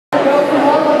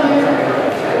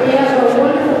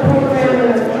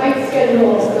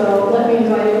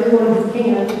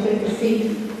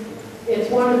seat. It's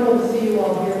wonderful to see you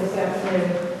all here this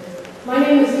afternoon. My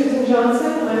name is Susan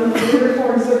Johnson. I'm a Career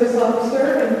Foreign Service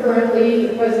Officer and currently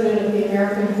the President of the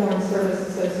American Foreign Service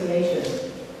Association.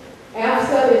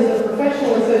 AFSA is a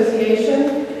professional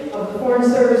association of the Foreign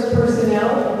Service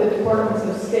personnel of the Departments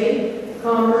of State,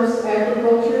 Commerce,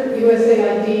 Agriculture,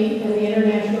 USAID, and the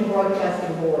International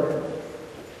Broadcasting Board.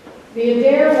 The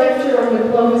Adair Lecture on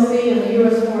Diplomacy in the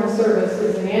U.S. Foreign Service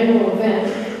is an annual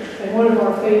event and one of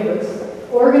our favorites,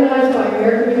 organized by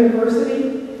American University,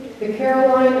 the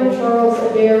Caroline and Charles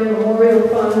Adair Memorial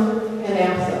Fund, and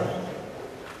AFSA.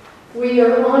 We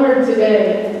are honored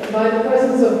today by the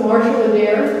presence of Marshall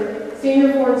Adair,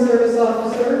 Senior Foreign Service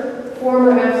Officer,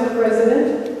 former AFSA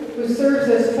President, who serves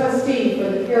as trustee for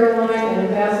the Caroline and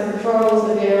Ambassador Charles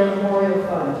Adair Memorial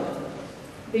Fund.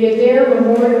 The Adair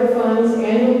Memorial Fund's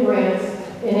annual grants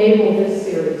enable this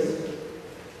series.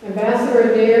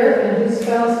 Ambassador Adair and his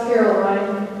spouse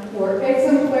Caroline were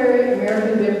exemplary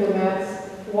American diplomats,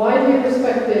 widely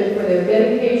respected for their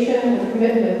dedication and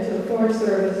commitment to the Foreign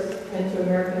Service and to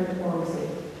American diplomacy.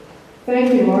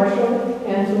 Thank you, Marshall,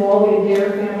 and to all the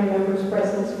Adair family members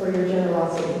present for your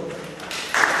generosity.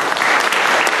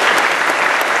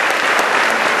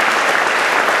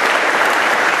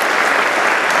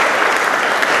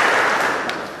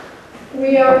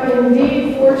 We are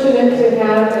indeed fortunate to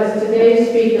have as today's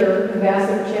speaker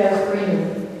Ambassador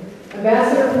Freeman.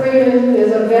 Ambassador Freeman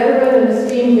is a veteran and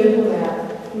esteemed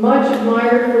diplomat, much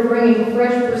admired for bringing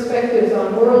fresh perspectives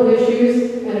on world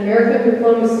issues and American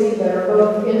diplomacy that are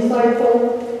both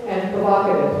insightful and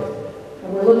provocative.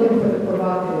 And we're looking for the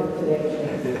provocative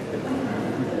today.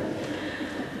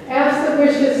 AFSA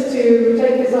wishes to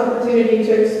take this opportunity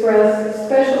to express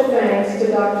special thanks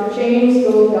to Dr. James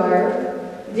Goldgeyer,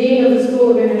 Dean of the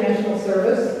School of International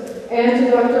Service, and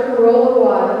to Dr. Carola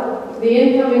Wada, the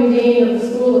incoming Dean of the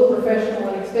School of Professional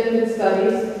and Extended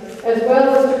Studies, as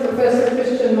well as to Professor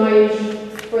Christian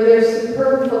Maish for their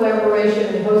superb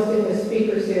collaboration in hosting this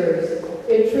speaker series.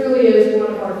 It truly is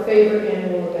one of our favorite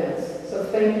annual events, so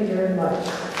thank you very much.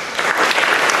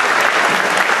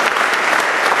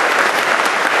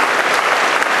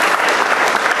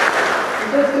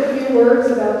 Just a few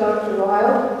words about Dr.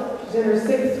 Weil. She's in her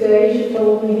 6th day, she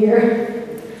told me here.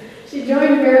 She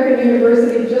joined American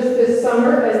University just this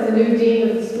summer as the new Dean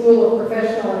of the School of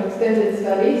Professional and Extended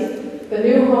Studies, the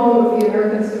new home of the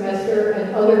American Semester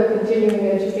and other continuing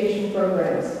education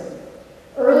programs.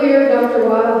 Earlier, Dr.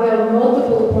 Weil held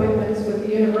multiple appointments with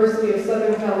the University of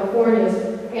Southern California's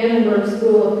Annenberg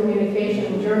School of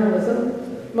Communication and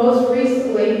Journalism, most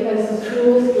recently as the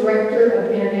school's Director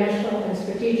of International and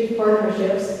Strategic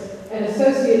Partnerships and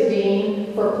Associate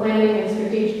Dean for Planning and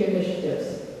Strategic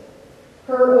Initiatives.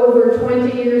 Her over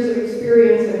 20 years of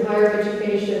experience in higher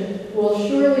education will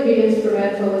surely be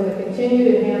instrumental in the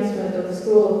continued enhancement of the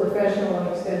School of Professional and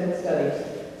Extended Studies.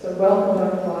 So welcome,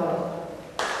 Dr. Weil.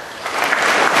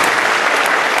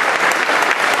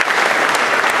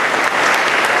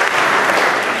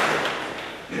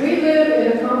 We live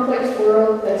in a complex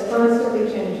world that's constantly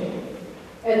changing.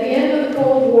 At the end of the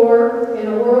Cold War, in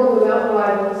a world without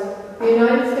rivals, the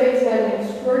United States had an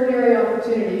extraordinary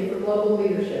opportunity for global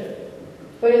leadership.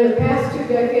 But in the past 2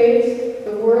 decades,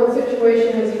 the world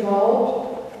situation has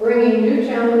evolved, bringing new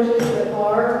challenges that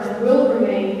are and will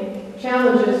remain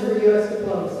challenges for U.S.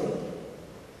 diplomacy.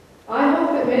 I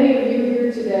hope that many of you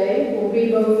here today will be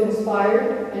both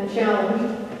inspired and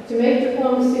challenged to make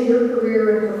diplomacy your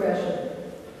career and profession.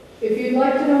 If you'd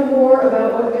like to know more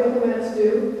about what diplomats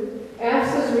do,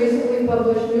 AFSA's recently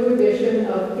published new edition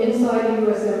of Inside the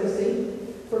U.S. Embassy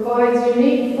provides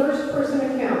unique first-person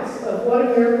accounts of what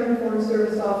American Foreign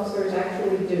Service officers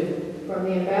actually do, from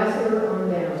the ambassador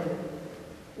on down.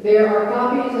 There are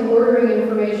copies and ordering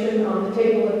information on the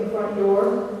table at the front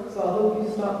door, so I hope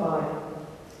you stop by.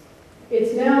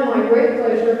 It's now my great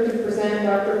pleasure to present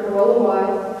Dr. Carola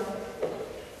Weil,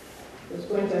 who's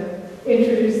going to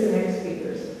introduce the next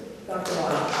speakers. Dr.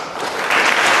 Weil.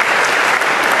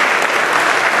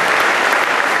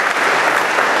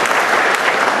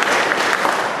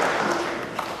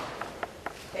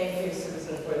 Thank you,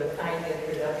 Susan, for the kind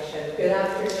introduction. Good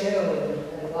afternoon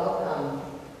and welcome.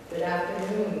 Good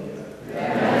afternoon. Good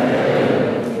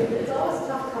afternoon. It's always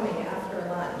tough coming after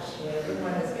lunch.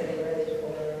 Everyone is getting ready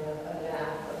for a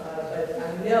nap. But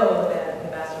I know that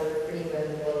Ambassador Freeman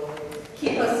will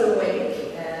keep us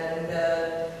awake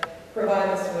and provide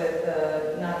us with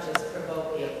not just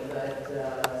provoking, but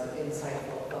some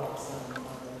insightful thoughts on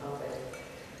the topic.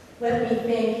 Let me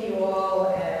thank you all,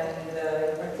 and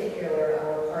in particular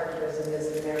our partners in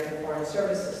this American Foreign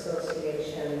Service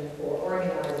Association for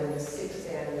organizing the 6th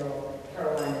annual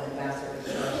Caroline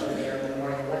Ambassador Adair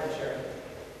Memorial Lecture.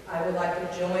 I would like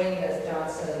to join Ms.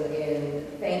 Johnson in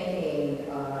thanking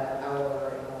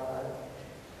our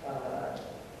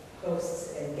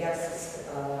hosts and guests,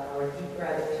 our deep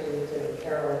gratitude to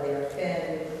Carol Adair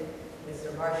Finn,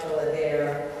 Mr. Marshall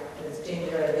Adair, Ms.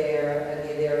 Ginger Adair, and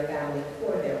the Adair family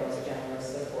for their most generous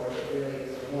support. It really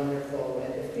is a wonderful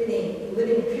and a fitting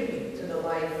living tribute to the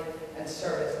life and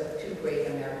service of two great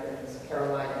Americans,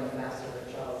 Caroline and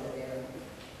Ambassador Charles Adair.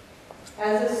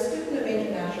 As a student of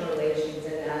international relations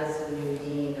and as the new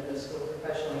dean of the School of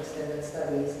Professional Extended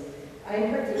Studies, I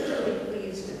am particularly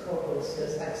pleased to co-host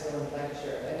this excellent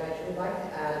lecture, and I would like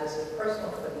to add as a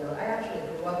personal footnote, I actually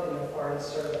grew up in the Foreign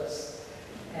Service,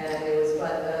 and it was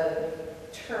but a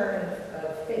turn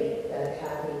of fate that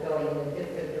had me going in a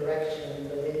different direction,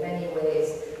 but in many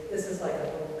ways, this is like a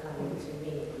homecoming to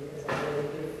me, because I really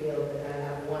do feel that I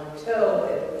have one toe,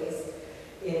 at least,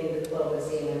 in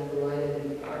diplomacy, and I'm delighted to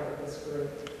be part of this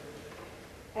group.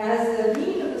 As the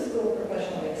Dean of the School of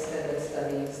Professional Extended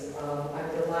Studies, I'm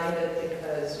delighted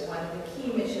because one of the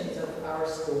key missions of our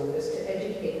school is to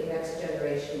educate the next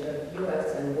generation of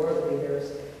U.S. and world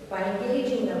leaders by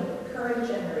engaging them with the current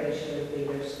generation of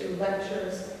leaders through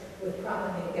lectures with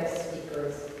prominent guest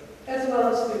speakers, as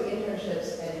well as through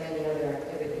internships and many other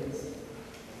activities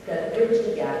that bridge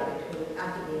the gap between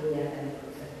academia and the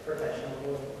professional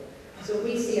world. So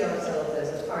we see ourselves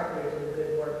as a partner to the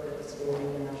good work that the School of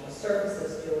International Service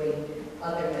is doing,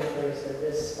 other members of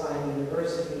this fine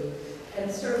university, and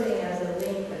serving as a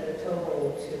link and a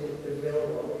toehold to the real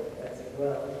world as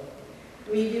well.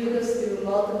 We do this through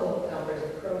multiple numbers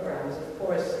of programs. Of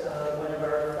course, one of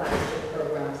our flagship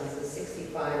programs is the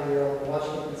 65-year-old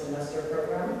Washington Semester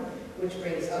Program, which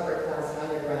brings upper-class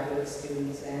undergraduate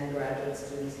students and graduate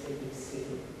students to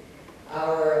DC.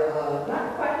 Our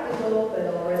not quite little, but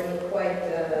already quite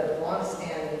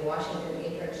long-standing Washington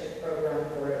internship program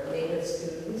for Native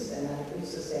students, and I'm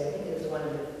pleased to say I think it is one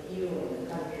of the few in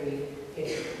the country,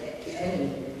 if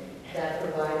any, that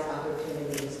provides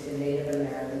opportunities to Native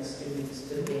American students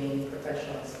to gain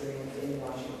professional experience in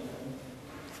Washington.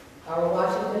 Our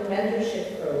Washington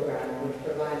Mentorship Program, which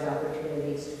provides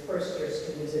opportunities to first-year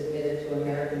students admitted to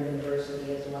American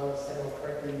University as well as several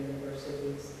partner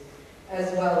universities,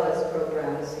 as well as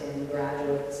programs in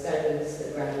graduate studies,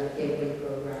 the Graduate Gateway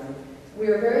Program. We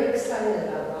are very excited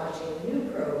about launching new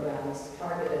programs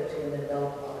targeted to an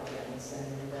adult audience, and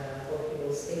hope you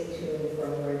will stay tuned for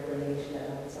more information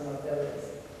about some of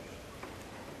those.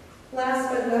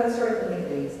 Last but not certainly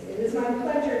least, it is my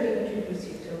pleasure to introduce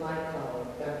you to my colleague,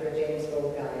 Dr. James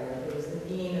Goldgeier, who is the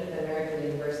Dean of the American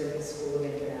University School of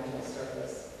International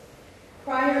Service.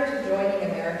 Prior to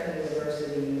joining American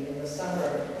University in the summer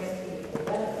of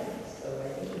 2011, so I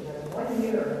think he has 1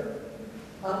 year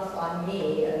up on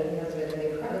me, and he has been an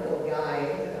incredible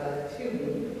guide to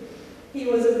me. He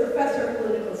was a professor of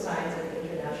political science and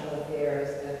international affairs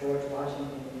at George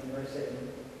Washington University.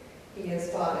 He has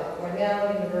taught at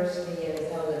Cornell University and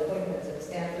has held appointments at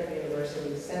Stanford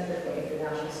University Center for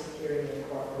International Security and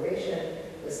Cooperation,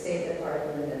 the State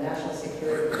Department, the National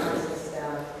Security Council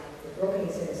staff, the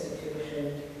Brookings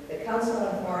Institution, the Council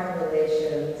on Foreign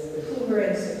Relations, the Hoover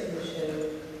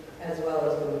Institution, as well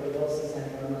as the Woodrow Wilson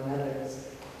Center, among others.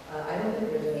 I don't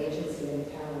think there's an agency in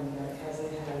town that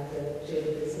hasn't had the J.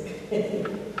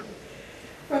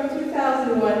 From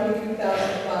 2001 to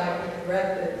 2005, he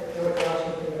directed George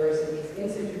Washington University's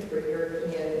Institute for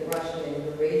European, Russian, and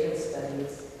Eurasian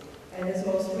Studies, and his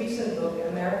most recent book,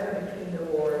 America Between the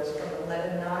Wars, from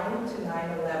 11/9 to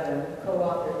 9/11,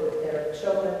 co-authored with Derek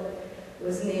Cholin,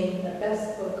 was named the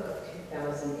best book of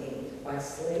 2008 by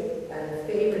Slate and the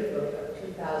favorite book of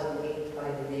 2008 by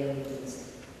the Daily Beast.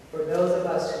 For those of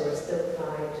us who are still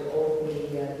tied to old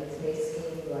media, these may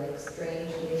seem like strange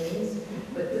names,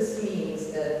 but this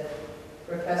means that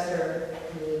Professor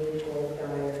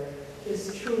Goldgeier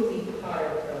is truly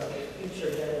part of the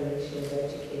future generation of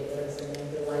educators, and I'm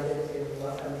delighted to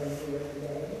welcome him here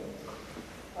today.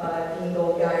 Dean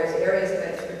Goldgeier's areas of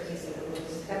expertise include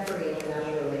contemporary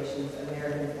international relations,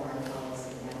 American foreign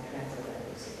policy, and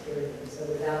transatlantic security.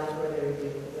 So without further ado,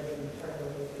 let me turn it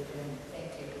over to Jim.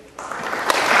 Thank you.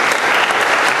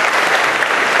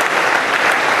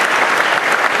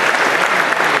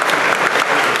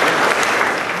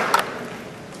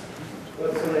 Well,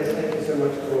 it's so nice. Thank you so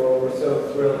much, Coral. We're so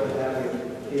thrilled to have you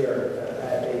here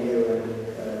at AU and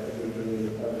to be dean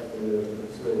of the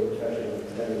School of Professional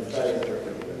Extended Studies.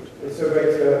 It's so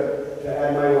great to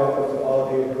add my welcome to all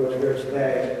of you who are here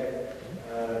today.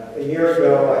 A year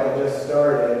ago, I had just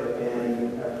started,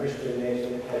 and Christian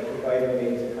Nation had invited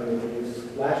me to come introduce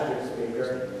last year's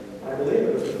speaker. I believe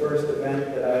it was the first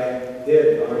event that I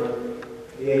did on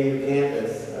the AU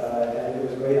campus, and it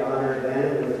was a great honor then,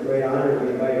 and it was a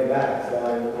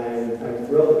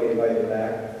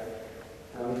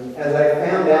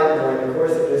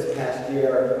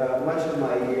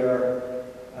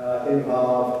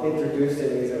while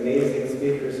introducing these amazing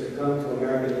speakers who come to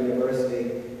American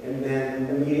University and then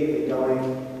immediately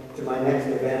going to my next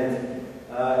event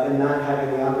and not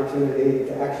having the opportunity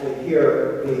to actually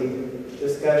hear the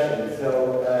discussion.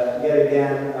 So yet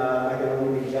again, I can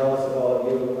only be jealous of all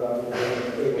of you who are able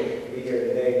to be here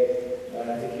today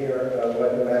to hear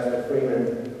what Ambassador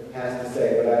Freeman has to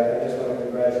say. But I just want to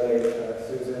congratulate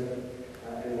Susan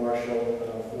and Marshall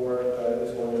for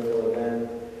this wonderful event.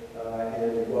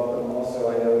 And welcome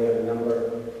also, I know we have a number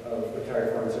of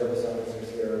retired Foreign Service officers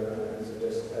here, so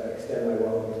just extend my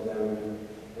welcome to them,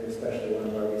 and especially one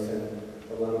of our recent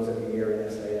alums of the year in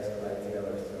SAS, Clyde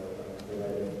Taylor. So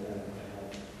delighted to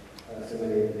have so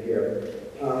many of you here.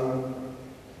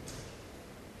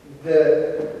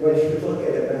 When you look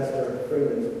at Ambassador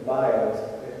Freeman's bio,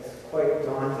 it's quite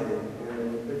daunting,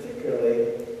 and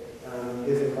particularly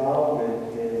his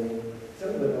involvement in some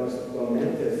of the most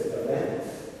momentous events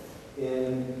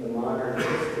in the modern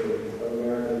history of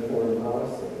American foreign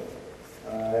policy.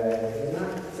 He's not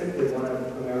simply one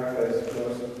of America's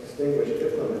most distinguished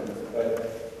diplomats, but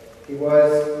he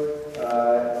was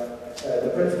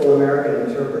the principal American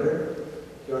interpreter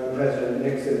during President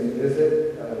Nixon's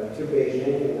visit to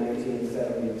Beijing in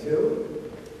 1972.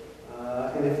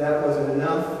 And if that wasn't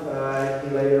enough, he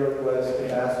later was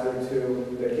ambassador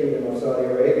to the Kingdom of Saudi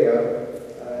Arabia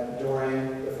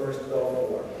during the First Gulf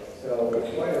War. So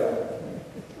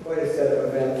quite a set of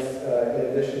events in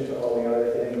addition to all the other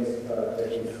things that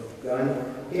he's done.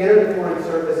 He entered the Foreign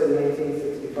Service in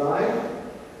 1965.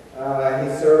 He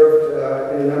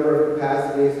served in a number of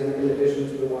capacities in addition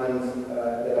to the ones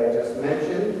that I just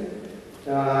mentioned.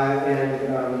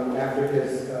 And after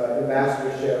his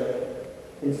ambassadorship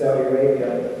in Saudi Arabia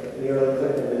in the early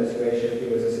Clinton administration, he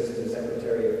was Assistant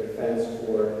Secretary of Defense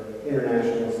for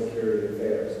International Security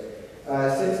Affairs.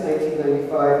 Since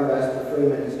 1995, Ambassador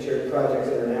Freeman has chaired Projects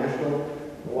International,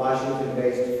 a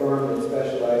Washington-based firm that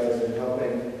specializes in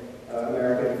helping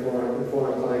American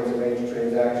foreign clients arrange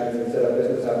transactions and set up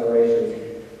business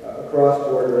operations across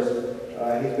borders.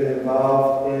 He's been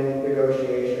involved in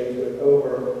negotiations with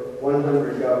over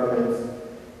 100 governments,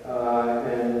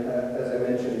 and as I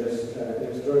mentioned, just an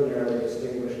extraordinarily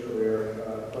distinguished career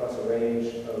across a range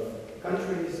of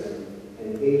countries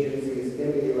and agencies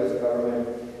in the U.S.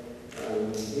 government.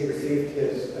 He received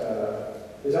his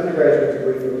undergraduate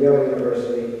degree from Yale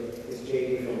University, his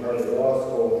JD from Harvard Law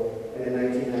School, and in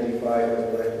 1995 was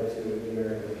elected to the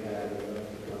American Academy of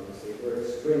Diplomacy. We're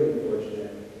extremely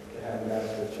fortunate to have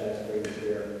Ambassador Chad Freeman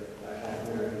here at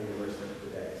American University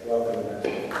today. Welcome,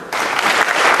 Ambassador.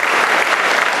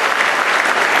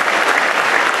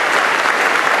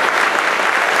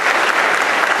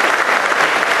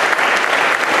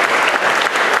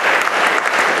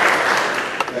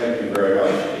 Thank you very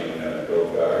much, Dean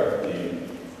Goldgar, Dean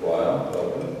Weil,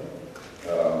 welcome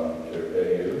to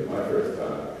AU, my first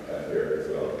time here as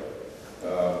well.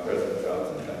 President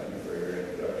Johnson, thank you for your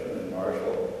introduction, and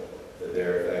Marshall,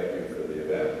 Adair, thank you for the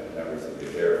event, members of the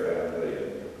Adair family,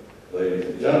 and ladies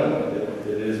and gentlemen,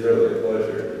 it is really a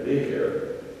pleasure to be here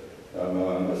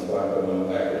among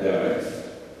academics,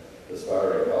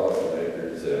 aspiring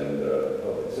policymakers, and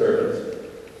public servants,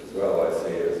 as well. I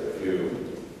see as a few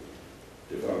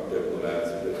defunct diplomats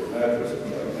and diplomatresses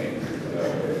like me.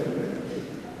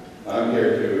 I'm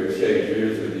here to exchange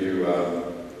views with you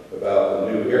about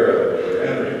the new era that we're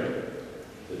entering,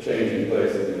 the changing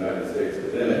place of the United States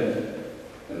within it,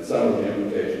 and some of the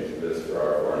implications of this for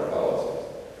our foreign policies.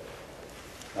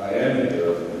 I envy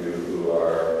those of you who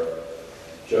are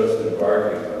just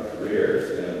embarking on careers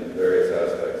in various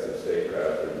aspects of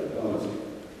statecraft and diplomacy.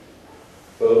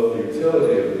 Both the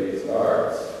utility of these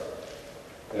arts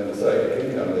and the psychic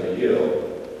income they yield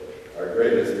are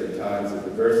greatest in times of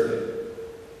adversity.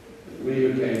 We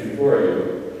who came before you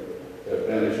have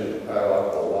managed to pile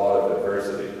up a lot of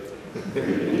adversity to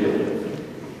deal with.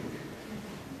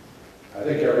 I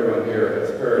think everyone here has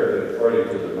heard that according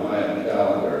to the Mayan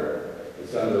calendar,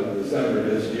 December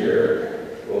this year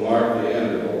will mark the end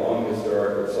of a long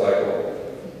historical cycle,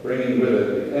 bringing with it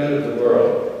the end of the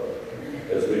world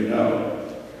as we've known it.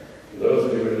 Those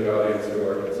of you in the audience who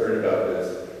are concerned about this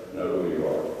know who you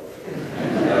are.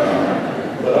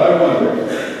 But I wonder,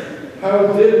 how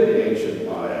did the ancient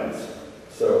Mayans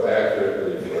so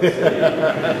accurately foresee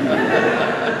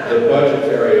the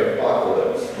budgetary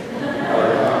apocalypse our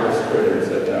Congress critters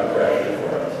have now crafted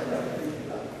for us?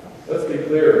 Let's be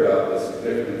clear about the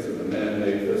significance of the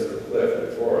man-made fiscal cliff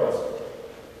before us.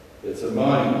 It's a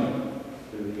monument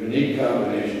to the unique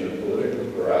combination of political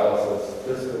paralysis,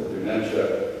 fiscal dementia,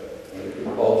 and the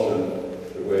compulsion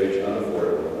to wage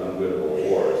unaffordable and unwinnable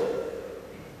wars.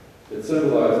 It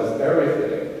symbolizes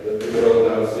everything that the world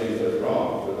now sees as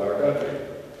wrong with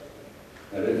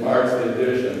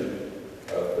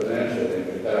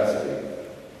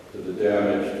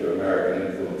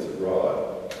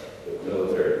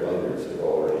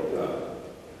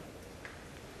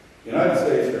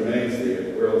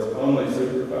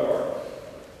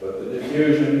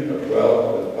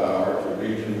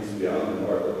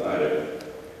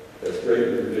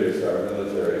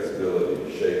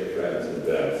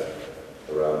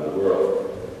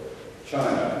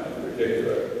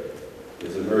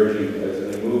emerging as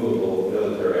an immovable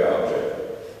military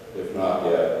object, if not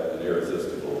yet an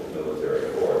irresistible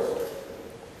military force.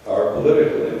 Our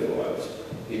political influence,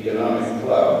 economic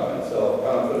clout, and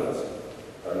self-confidence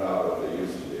are not what they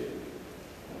used to be.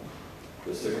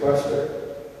 The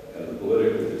sequester and the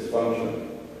political dysfunction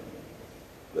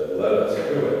that led us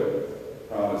to it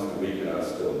promise to weaken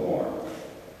us still more.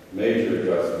 Major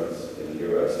adjustments in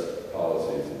U.S.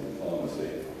 policies and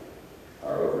diplomacy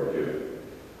are overdue.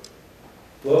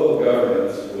 Global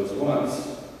governance was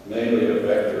once mainly a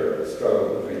vector of the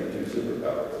struggle between the two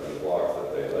superpowers and the blocks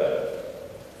that they led.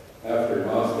 After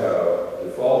Moscow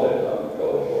defaulted on the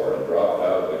Cold War and dropped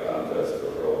out of the contest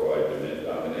for worldwide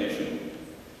domination,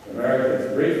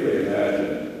 Americans briefly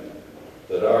imagined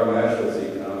that our national's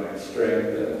economic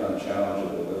strength and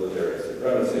unchallengeable military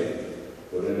supremacy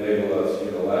would enable us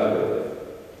unilaterally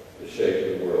to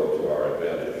shape the world to our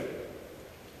advantage.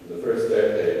 In the first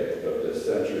decade of this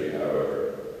century,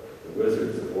 however, the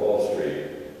wizards of Wall Street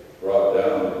brought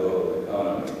down the global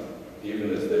economy,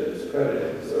 even as they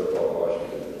discredited the so-called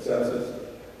Washington Consensus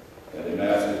and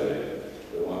emasculated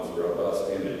the once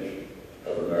robust image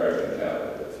of American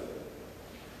capitalism.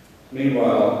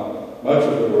 Meanwhile, much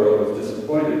of the world was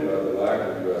disappointed by the lack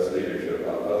of U.S. leadership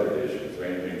on other issues,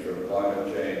 ranging from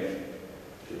climate change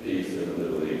to peace in the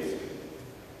Middle East.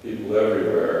 People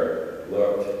everywhere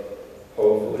looked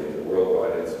hopefully to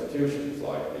worldwide institutions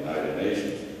like the United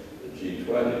Nations, the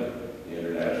G20, the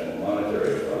International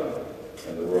Monetary Fund,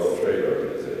 and the World Trade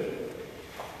Organization.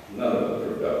 None of them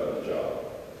proved up to the job.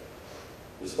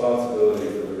 Responsibility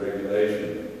for the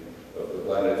regulation of the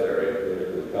planetary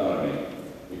political economy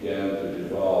began to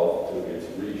devolve to its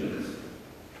regions,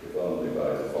 if only by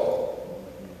default.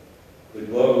 The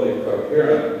globally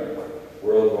coherent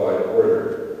worldwide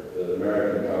order that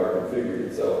American power configured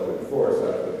itself to enforce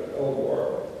after the Cold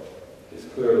War is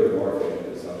clearly morphing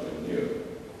into something new.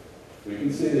 We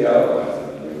can see the outlines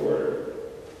of the new order,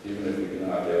 even if we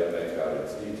cannot yet make out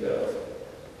its details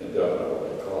and don't know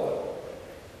what to call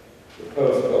it. The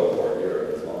post-Cold War era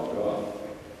is long gone.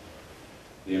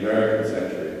 The American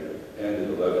century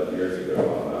ended 11 years ago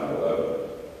on 9/11.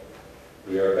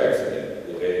 We are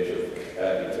exiting the age of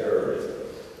anti-terrorism.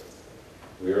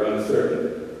 We are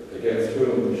uncertain against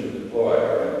whom we should deploy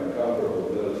our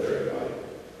incomparable military might,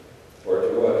 or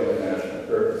to what international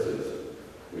purposes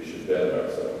we should bend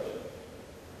ourselves.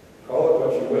 Call it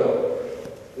what you will.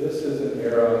 This is an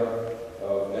era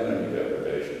of enemy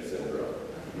deprivation syndrome.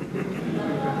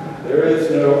 There is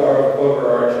no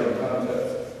overarching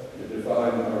contest to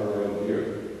define our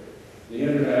worldview. The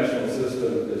international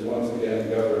system is once again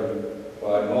governed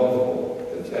by multiple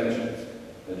contentions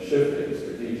and shifting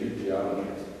strategic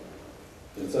geometries.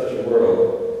 In such a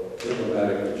world,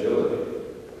 diplomatic agility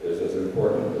is as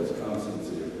important as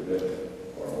constancy of commitment,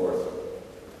 or more so.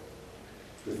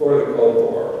 Before the Cold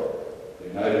War, the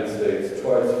United States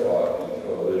twice fought in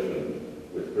coalition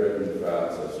with Britain,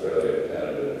 France, Australia,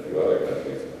 Canada, and a few other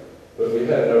countries, but we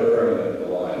had no permanent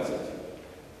alliances.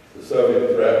 The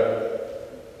Soviet threat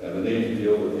and the need to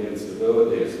deal with the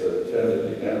instabilities that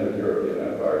attended the end of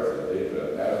European empires in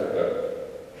Asia and Africa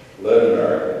led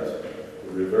Americans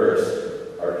to reverse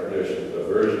our traditional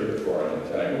aversion to foreign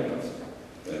entanglements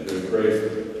and to embrace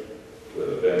them with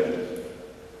a vengeance.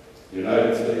 The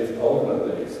United States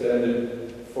ultimately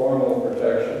extended formal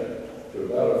protection to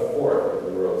about a fourth of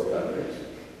the world's countries,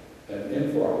 and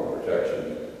informal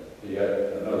protection to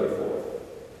yet another fourth.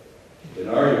 In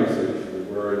our usage, the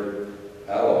word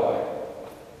ally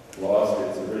lost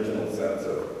its original sense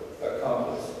of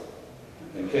accomplice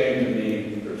and came to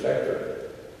mean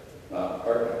protector, not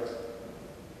partner.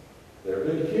 There have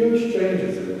been huge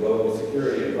changes in the global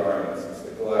security environment since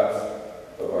the collapse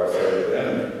of our Soviet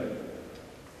enemy,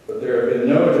 but there have been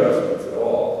no adjustments at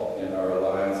all in our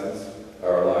alliance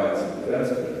and defense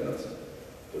commitments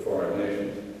to foreign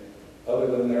nations, other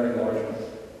than their enlargement.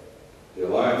 The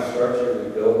alliance structure we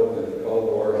built in the Cold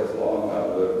War has long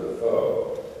outlived the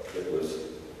foe it was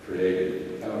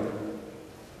created to counter.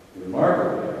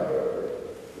 Remarkably, however,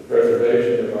 the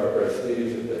preservation of our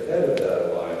prestige at the head of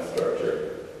that alliance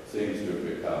structure seems to have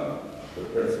become the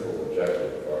principal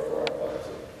objective of our foreign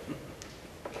policy.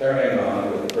 Carrying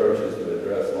on with approaches that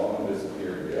address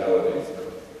long-disappeared realities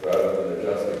rather than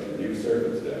adjusting to new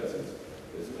circumstances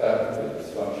is patently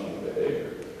dysfunctional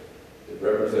behavior. It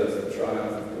represents the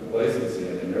triumph of complacency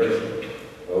and inertia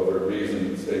over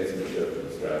reasoned statesmanship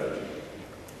and strategy.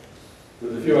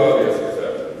 With a few obvious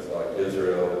exceptions, like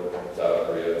Israel, South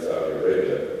Korea, and Saudi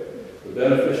Arabia, the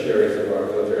beneficiaries of our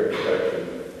military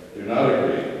protection do not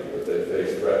agree that they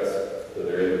face threats to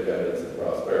their independence and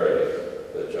prosperity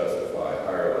that justify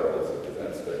higher levels of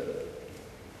defense spending.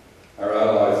 Our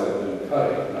allies have been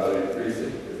cutting, not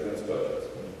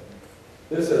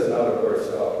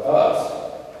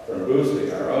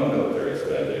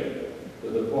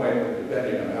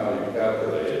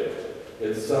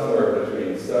It's somewhere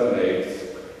between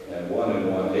 7/8 and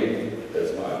 1 1/8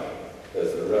 as much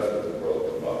as the rest of the world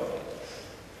combined.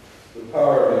 The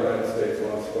power of the United States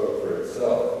once spoke for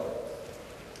itself.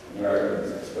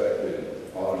 Americans expected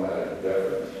automatic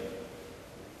deference.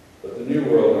 But the new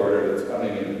world order that's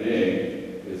coming into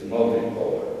being is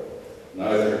multipolar,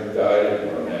 neither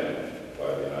guided nor managed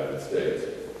by the United States.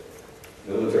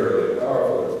 Militarily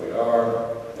powerful as we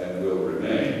are and will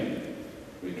remain,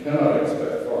 we cannot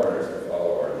expect foreigners to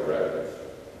follow our directives.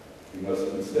 We must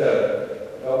instead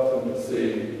help them to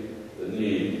see the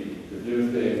need to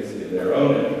do things in their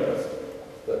own interest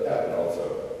that happen also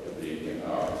to be in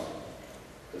ours.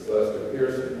 As Lester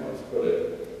Pearson once put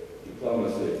it,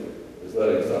 diplomacy is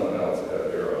letting someone else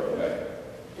have their own way.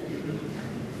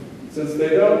 Since they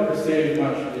don't perceive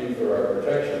much need for our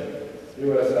protection,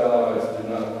 U.S. allies do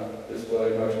not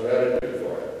display much gratitude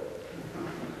for it.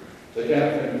 They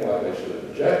can't think why they should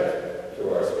object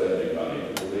to our spending money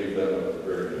to relieve them of the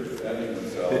burden of defending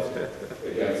themselves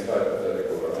against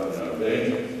hypothetical or unknown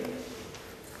dangers.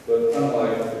 But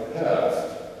unlike the past,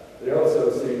 they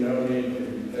also see no need to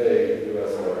repay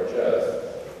U.S. largesse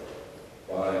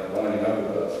by lining up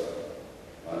with us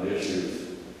on issues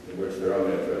in which their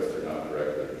own interests are not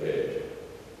directly engaged.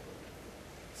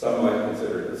 Some might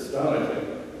consider it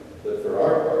astonishing that for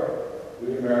our part,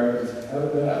 we Americans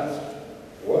haven't asked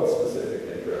what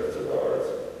specific interests of ours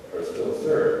are still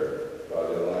served by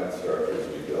the alliance structures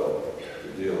we built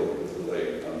to deal with the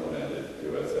late unlamented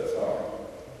USSR.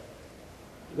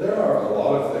 There are a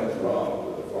lot of things wrong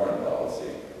with the foreign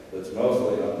policy that's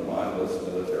mostly on mindless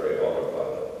military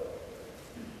autopilot.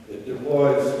 It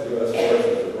deploys U.S.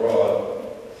 forces abroad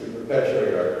to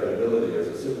perpetuate our credibility as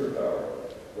a superpower,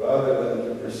 rather than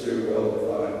to pursue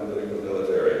well-defined political,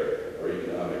 military, or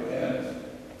economic ends.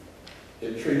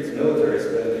 It treats military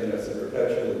spending as a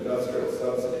perpetual industrial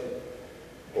subsidy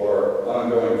or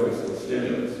ongoing fiscal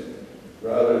stimulus,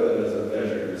 rather than as a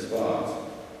measured response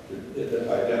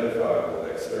to identifiable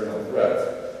external threats.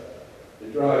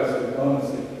 It drives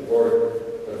diplomacy toward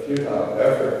a futile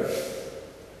effort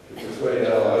to persuade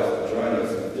allies to join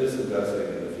us in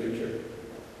disinvesting in the future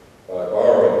by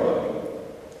borrowing money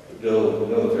to build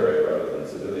military rather than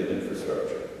civilian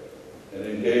infrastructure, and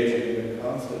engaging in a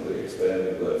constantly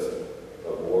expanding list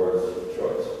of wars of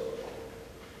choice.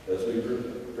 As we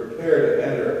prepare to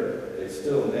enter a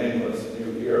still nameless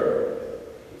new era,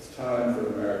 it's time for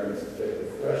Americans to take a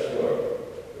fresh look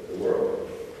at the world.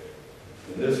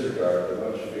 In this regard, the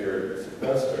much-feared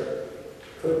sequester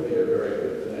could be a very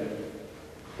good thing.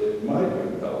 It might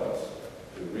compel us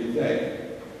to rethink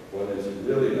what is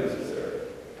really necessary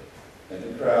and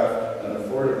to craft an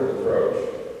affordable approach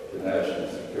to national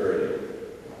security,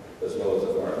 as well as a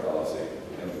foreign policy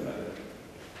to implement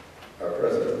it. Our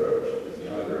present approach is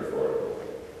neither affordable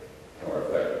nor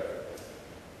effective.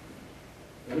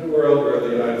 In a world where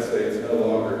the United States no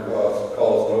longer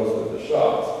calls most of the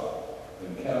shots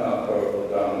and cannot hope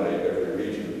to dominate every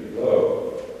region of the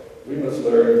globe, we must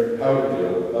learn how to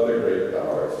deal with other great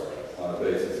powers on a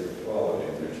basis of equality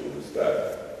and mutual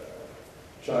respect.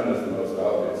 China is the most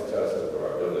obvious test of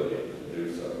our ability to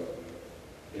do so.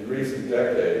 In recent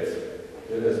decades,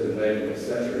 it has been making a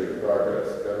century of progress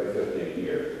every 15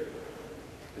 years.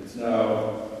 It's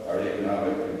now our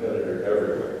economic competitor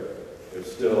everywhere.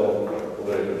 It's still a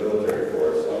political military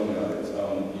force only on its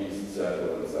own East,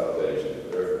 Central, and South Asian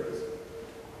peripheries.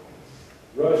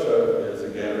 Russia is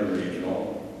again a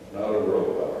regional, not a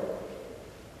world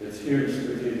power. Its huge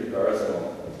strategic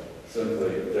arsenal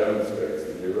simply demonstrates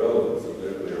the irrelevance of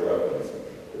nuclear weapons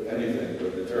to anything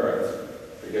but deterrence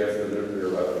against the nuclear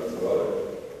weapons of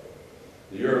others.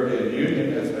 The European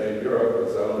Union has made Europe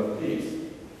a zone of peace,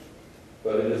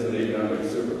 but it is an economic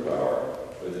superpower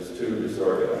that is too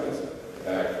disorganized to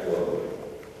act globally.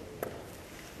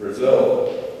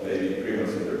 Brazil may be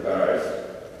primus inter pares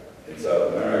in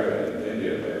South America, and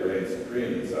India may reign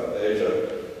supreme in South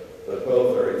Asia, but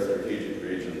both are in strategic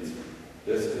regions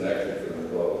disconnected from the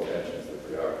global tensions that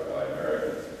preoccupy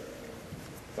Americans.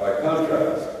 By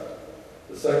contrast,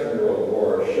 the Second World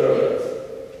War showed us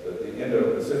that the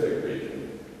Indo-Pacific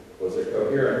region was a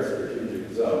coherent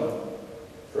strategic zone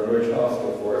from which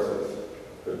hostile forces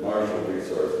could marshal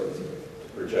resources to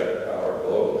project power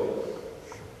globally,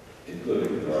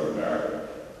 including in North America.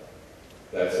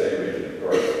 That same region, of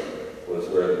course, was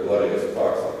where the bloodiest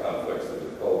proxy conflicts of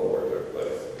the Cold War took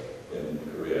place in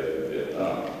Korea and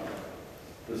Vietnam.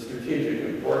 The strategic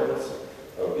importance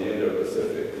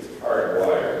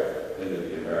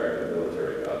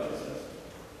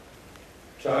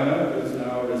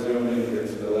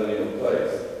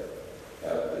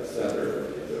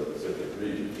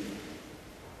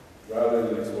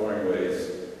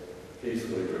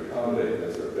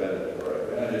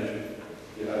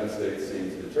States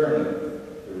seems determined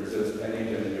to resist any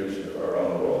diminution of our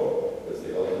own role as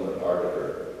the ultimate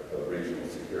arbiter of regional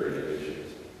security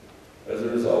issues. As a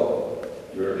result,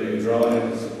 we are being drawn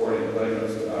into supporting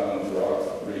claimants to islands, rocks,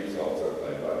 and reefs also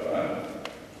claimed by China.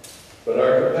 But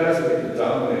our capacity to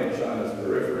dominate China's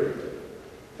periphery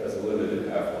has a limited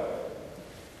half-life.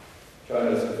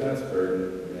 China's defense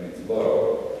burden remains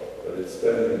low, but its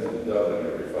spending has been doubling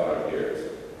every 5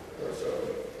 years or so,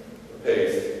 the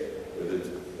pace with its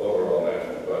overall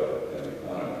national budget and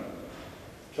economy.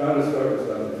 China's focused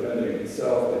on defending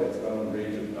itself in its own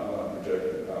region, not on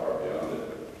projecting power beyond it.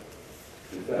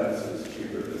 Defense is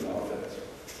cheaper than offense,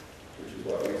 which is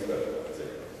what we specialize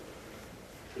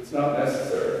in. It's not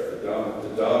necessary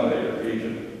to dominate a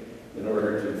region in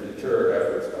order to deter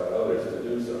efforts by others to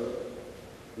do so.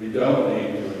 We don't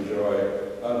need to enjoy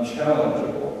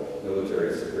unchallengeable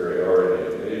military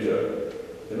superiority in Asia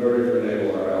in order to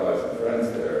enable our allies and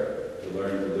friends there to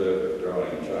learn to live with growing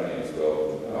Chinese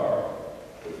wealth and power,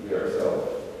 which we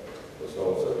ourselves must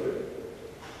also do.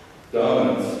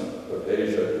 Dominance of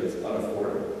Asia is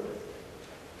unaffordable.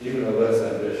 Even a less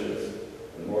ambitious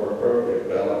and more appropriate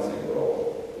balancing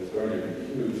role is going to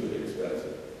be hugely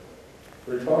expensive.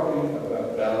 We're talking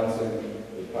about balancing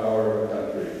the power of a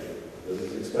country that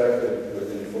is expected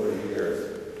within 40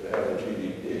 years to have a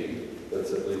GDP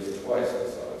that's at least twice the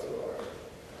size of ours.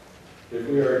 If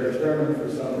we are determined for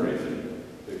some reason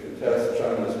to contest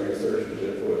China's reassertion of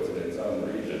influence in its own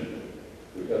region,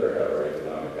 we better have our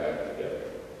economic act together.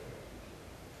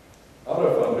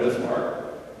 Otto von Bismarck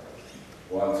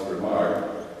once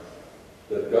remarked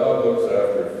that God looks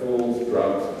after fools,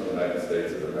 drunks, in the United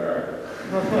States of America.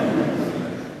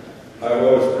 I've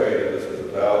always prayed that this was a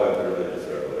valid religious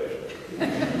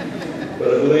revelation. But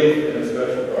a belief in a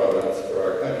special providence for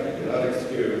our country cannot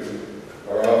excuse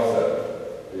or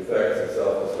offset the effects of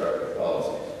self-destructive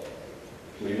policies.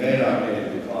 We may not be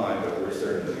in decline, but we're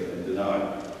certainly in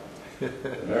denial.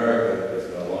 America is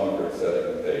no longer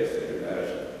setting the pace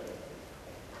internationally.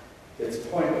 It's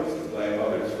pointless to blame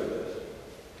others for this,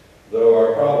 though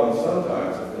our problems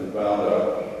sometimes have been bound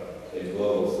up in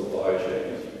global supply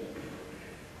chains.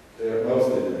 They have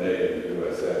mostly been made in the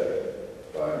USA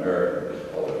by American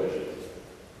politicians.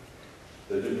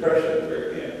 The depression we're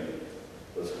in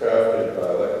was crafted by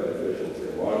elected officials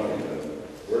in Washington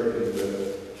working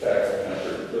with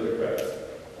tax-tempered plutocrats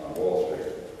on Wall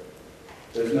Street.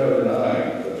 There's no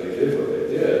denying that they did what they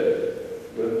did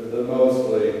with the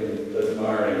mostly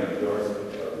admiring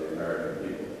endorsement of the American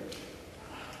people.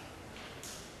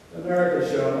 America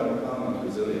has shown uncommon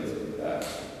resilience in the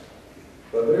past,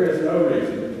 but there is no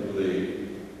reason to believe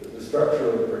that the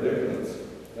structural predicaments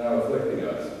now afflicting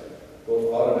us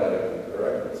will automatically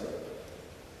correct themselves.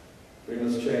 We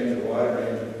must change a wide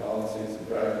range of policies and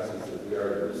practices if we are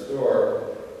to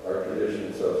restore our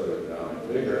traditional socioeconomic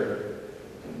vigor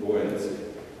and buoyancy.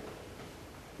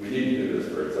 We need to do this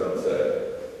for its own sake.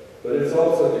 But it's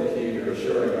also the key to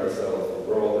assuring ourselves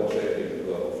the role in shaping the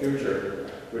global future,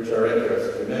 which our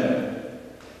interests demand.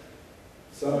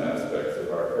 Some aspects of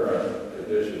our current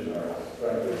condition are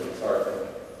frankly disheartening.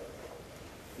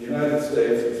 The United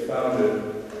States was founded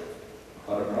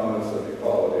on a promise of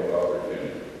equality of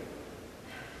opportunity.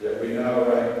 Yet we now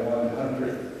rank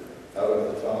 100th out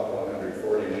of the top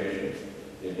 140 nations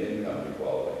in income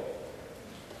equality.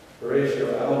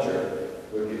 Horatio Alger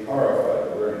would be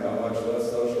horrified to learn how much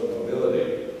less social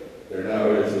mobility there now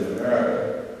is in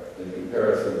America in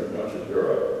comparison with much of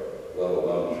Europe, let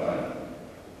alone China.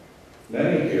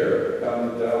 Many here have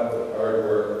come to doubt that hard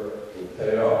work will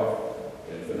pay off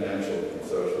in financial and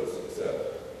social success.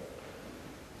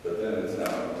 But then it's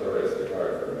now notoriously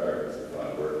hard for Americans to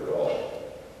find work at all.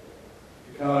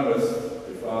 Economists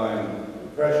define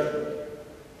depression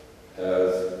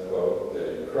as, quote,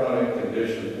 a chronic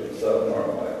condition of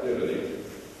subnormal activity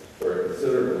for a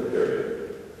considerable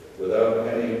period without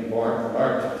any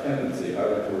marked tendency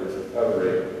either towards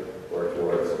recovery or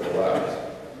towards collapse.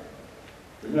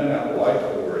 We may not like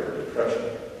the word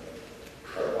depression.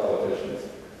 Our politicians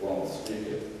won't speak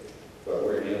it, but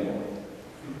we're in one.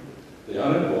 The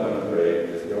unemployment rate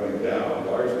is going down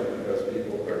largely because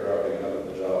people are dropping out of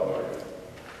the job market.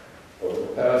 Over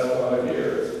the past 5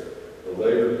 years, the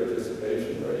labor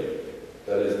participation rate,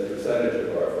 that is the percentage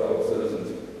of our fellow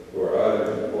citizens who are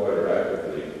either employed or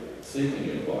actively seeking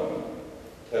employment,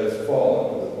 has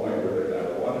fallen to the point where there are now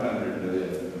 100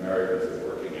 million Americans of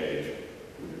working age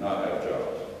who do not have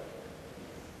jobs.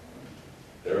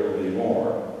 There will be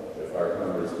more if our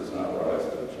Congress does not rise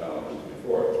to the challenges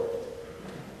before it.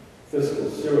 Fiscal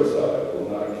suicide will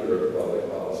not cure the public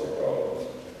policy problems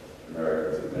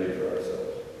Americans have made for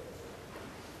ourselves.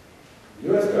 The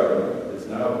U.S. government is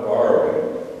now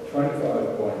borrowing $20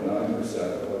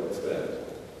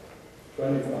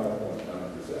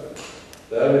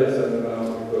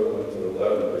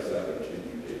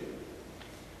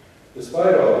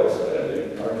 Despite all this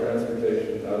spending, our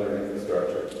transportation and other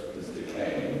infrastructure is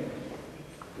decaying.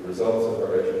 The results of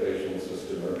our educational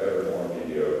system are ever more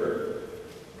mediocre.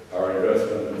 Our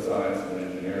investment in science and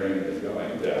engineering is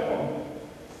going down.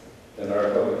 And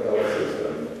our public health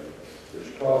system,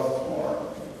 which costs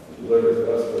more and delivers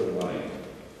less for the money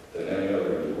than any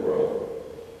other in the world,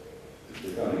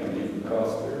 is becoming an even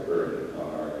costlier burden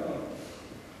on our economy.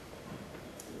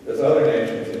 As other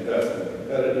nations invest in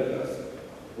competitiveness,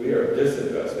 we are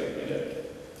disinvesting in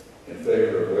it in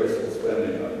favor of wasteful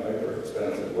spending on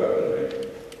hyper-expensive weaponry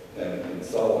and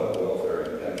insolvent welfare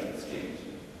and pension schemes.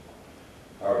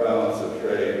 Our balance of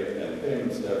trade and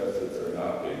payments deficits are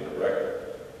not being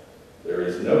corrected. There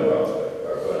is no prospect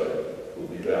our budget will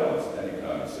be balanced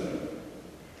anytime soon.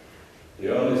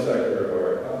 The only sector of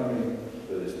our economy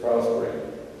that is prospering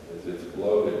is its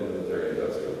bloated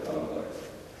military-industrial complex.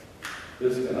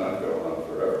 This cannot go on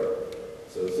forever,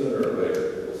 so sooner or later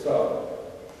it will stop.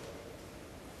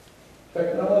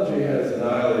 Technology has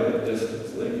annihilated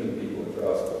distance, linking people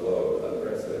across the globe with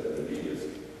unprecedented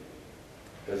immediacy.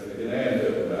 As the Ghanaian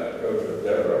diplomat, Coach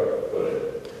Deborah, put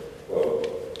it,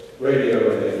 quote,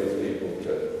 radio enables people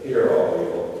to hear all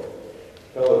evil,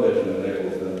 television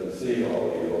enables them to see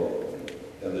all evil,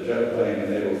 and the jet plane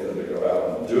enables them to go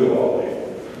out and do all evil.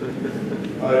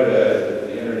 Might add that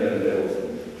the internet enables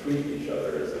them to tweet each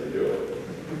other as they do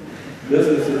it.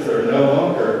 Businesses are no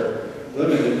longer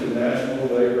limited to national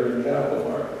labor and capital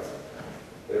markets.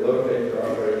 They locate their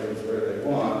operations where they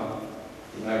want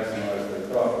to maximize their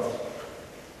profits.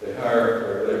 They hire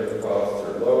where labor costs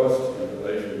are lowest in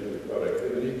relation to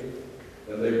productivity,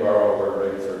 and they borrow where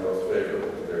rates are most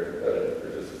favorable to their competitive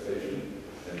participation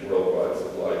in worldwide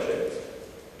supply chains.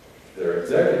 Their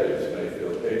executives may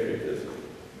feel patriotism,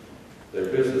 their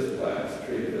business plans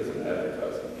treated as an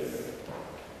advertising gimmick.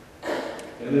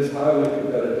 In this highly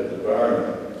competitive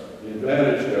environment, the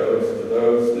advantage goes to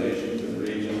those nations and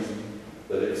regions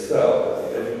that excel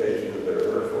at the education of their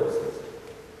workforces,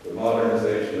 the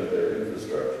modernization of their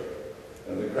infrastructure,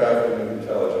 and the crafting of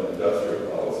intelligent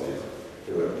industrial policies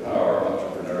to empower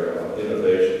entrepreneurial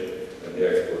innovation and the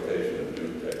exploitation of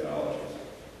new technologies.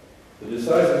 The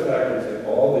decisive factors in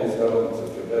all these elements of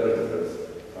competitiveness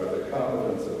are the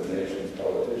competence of the nation's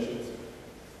politicians,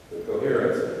 the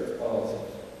coherence of its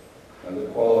policies, and the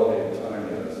quality and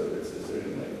timeliness of its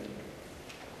decision-making.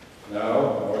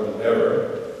 Now, more than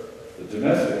ever, the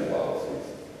domestic policies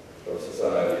of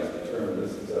societies determine the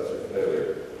success or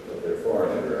failure of their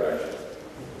foreign interactions,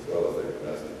 as well as their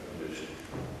domestic condition.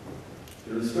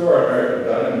 To restore American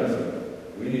dynamism,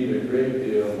 we need a great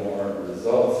deal more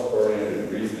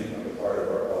results-oriented reasoning on the part of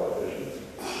our politicians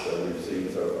than we've seen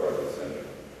so far this century.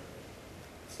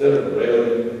 Instead of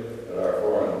railing at our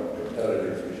foreign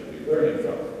competitors, we should be learning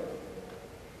from them.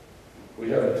 We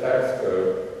have a tax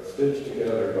code stitched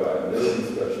together by a million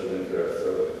special interests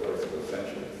over the course of a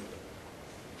century.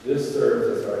 This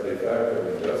serves as our de facto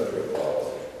industrial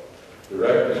policy,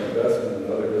 directing investment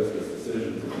and other business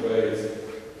decisions in ways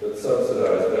that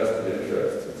subsidize vested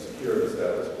interests and secure the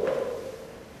status quo.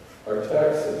 Our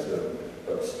tax system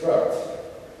obstructs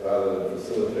rather than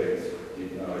facilitates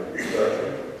economic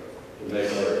construction to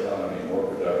make our economy more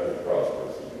productive,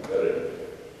 prosperous, and competitive.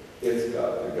 It's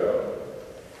got to go.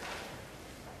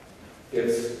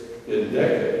 It's been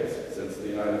decades since the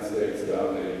United States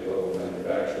dominated global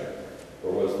manufacturing,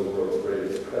 or was the world's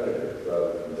greatest competitor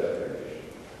rather than debtor nation.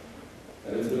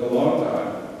 And it's been a long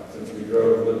time since we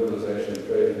drove liberalization of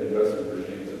trade and investment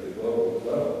regimes at the global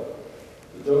level.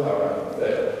 The Doha round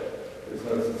failed. There's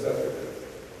no successor to it.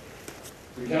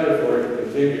 We can't afford to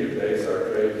continue to base our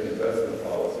trade and investment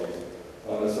policies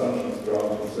on assumptions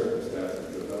drawn from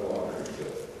circumstances that no longer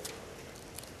exist.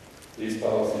 These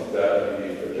policies badly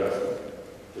need adjustment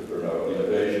to promote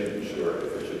innovation, ensure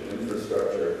efficient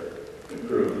infrastructure,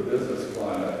 improve the business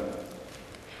climate,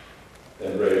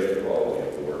 and raise the quality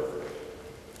of the workforce.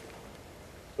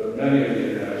 But many of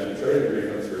the international trade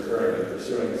agreements we're currently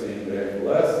pursuing seem to aim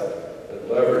less at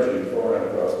leveraging foreign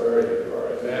prosperity to our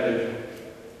advantage,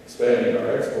 expanding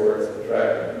our exports,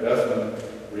 attracting investment,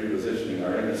 repositioning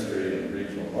our industry in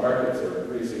regional markets, or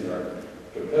increasing our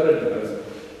competitiveness,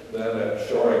 than at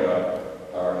shoring up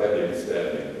our ebbing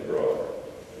standing abroad.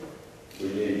 We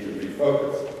need to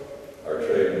refocus our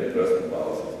trade and investment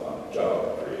policies on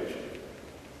job creation.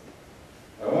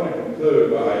 I want to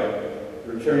conclude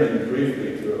by returning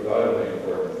briefly to a vitally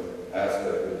important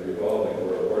aspect of the evolving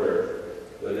world order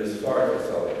that is far too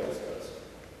seldom discussed.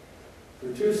 For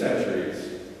 2 centuries,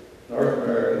 North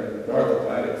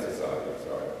Atlantic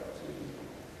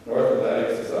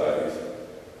societies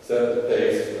set the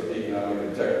pace of economic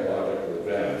and technological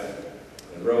advance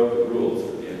and wrote the rules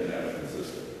for the international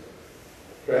system.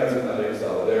 Transatlantic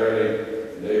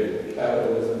solidarity enabled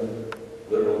capitalism,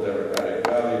 liberal democratic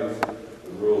values,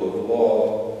 the rule of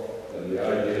law, and the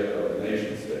idea of a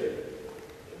nation-state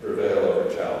to prevail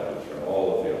over challenges from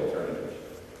all of the alternatives.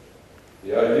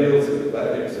 The ideals of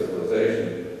Atlantic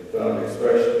civilization found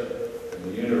expression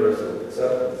in the universal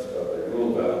acceptance of a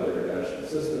rule-bound international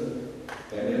system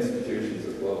and institutions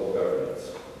of global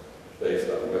governance based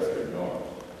on Western norms.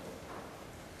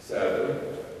 Sadly,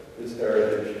 this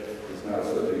heritage is now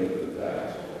slipping into the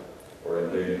past, or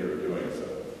in danger of doing so.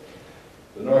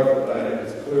 The North Atlantic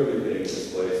is clearly being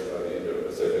displaced by the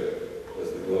Indo-Pacific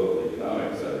as the global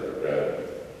economic center of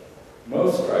gravity.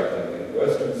 Most strikingly,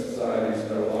 Western societies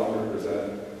no longer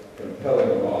present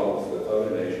compelling models that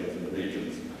other nations and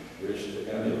regions wish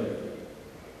to emulate.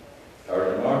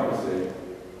 Our democracy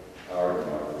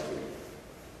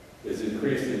is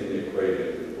increasingly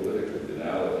equated with political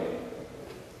banality,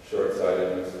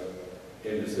 short-sightedness,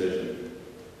 indecision,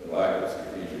 and lack of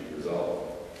strategic resolve.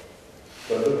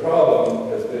 But the problem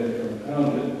has been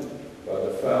compounded by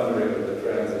the foundering of the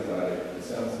transatlantic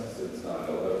consensus since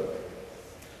 9/11.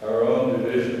 Our own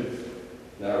divisions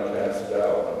now cast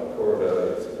doubt on the core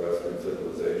values of Western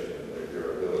civilization and their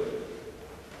durability.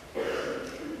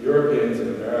 Europeans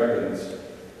and Americans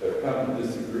have come to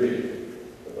disagree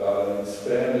about an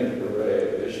expanding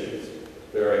array of issues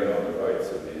bearing on the rights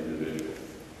of the individual.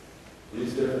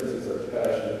 These differences are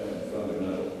passionate and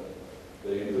fundamental.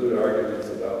 They include arguments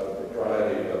about the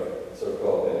propriety of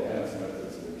so-called enhanced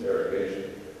methods of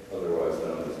interrogation, otherwise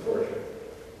known as torture,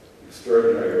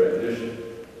 extraordinary rendition,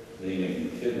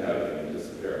 meaning kidnapping and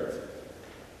disappearance,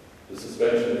 the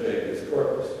suspension of habeas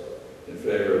corpus in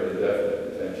favor of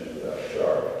indefinite detention without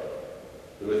charge,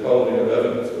 the withholding of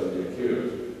evidence from the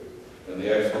accused, and the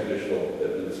extrajudicial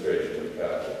administration of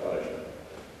capital punishment.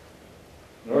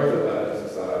 North Atlantic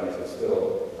societies are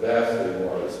still vastly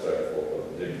more respectful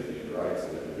of the dignity and rights of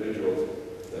individuals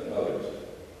than others,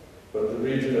 but the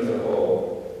region as a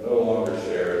whole no longer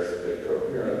shares a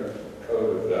coherent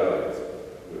code of values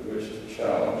with which to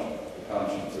challenge the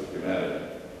conscience of humanity.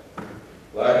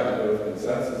 Lacking both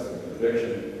consensus and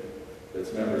conviction,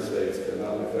 its member states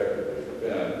cannot effectively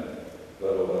defend,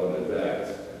 let alone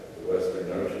advance, the Western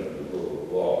notion of the rule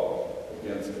of law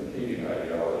against competing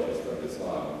ideologies from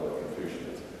Islam or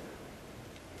Confucianism.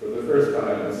 For the first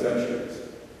time in centuries,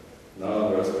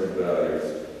 non-Western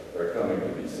values are coming to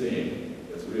be seen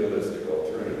as realistic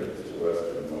alternatives to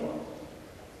Western norms.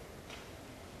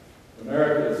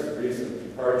 America's recent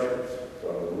departures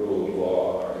from the rule of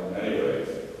law are in many ways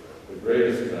the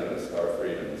greatest menace our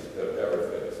freedoms have ever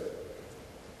faced.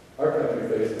 Our country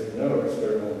faces no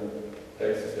external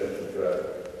existential threat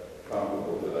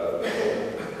comparable to that of the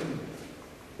world.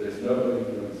 There's nobody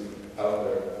who's out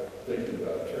there thinking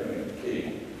about turning the key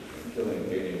and killing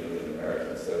 80 million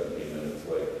Americans 17 minutes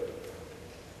later.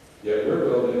 Yet we're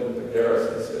building a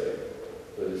garrison state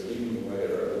that is eating away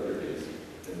at our liberties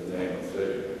in the name of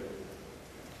freedom.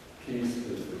 Peace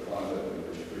is the climate in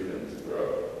which freedoms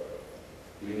grow.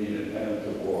 We need an end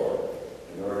to war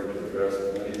in order to address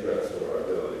the many threats to our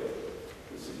ability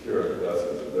to secure the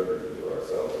blessings of liberty to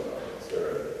ourselves and our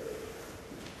posterity.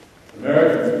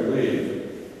 Americans believe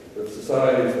that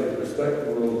societies that respect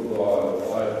the rule of law and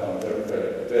rely upon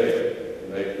democratic debate to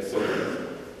make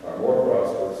decisions are more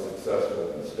prosperous,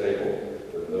 successful, and stable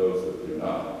than those that do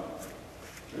not.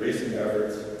 Recent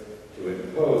efforts to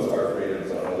impose our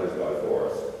freedoms on others by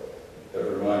force have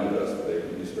reminded us that they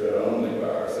can be spread only by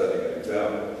our setting an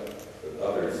example that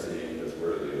others see as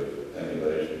worthy of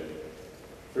emulation.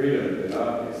 Freedom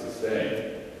cannot be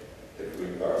sustained if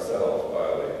we ourselves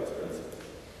violate its principles.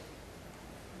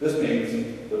 This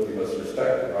means that we must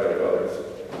respect the right of others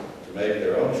to make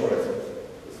their own choices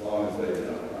as long as they do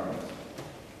not harm us.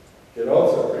 It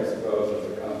also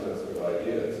presupposes a contest of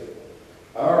ideas.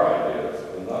 Our ideas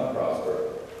will not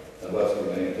prosper unless we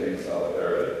maintain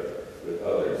solidarity with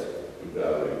others who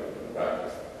value and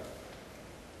practice them.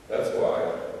 That's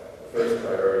why the first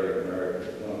priority of American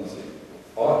diplomacy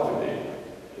ought to be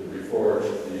to reforge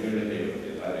the unity of the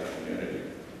Atlantic community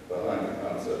behind the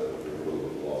concept of the rule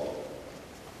of law.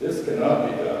 This cannot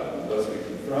be done unless we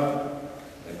confront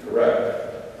and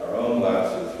correct our own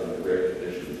lapses from the great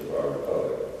traditions of our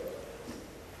republic.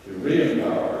 To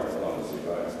re-empower our diplomacy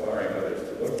by inspiring others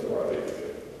to look to our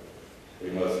leadership,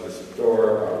 we must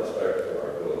restore our respect for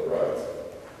our Bill of Rights,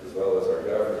 as well as our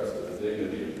deference to the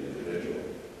dignity of the individual,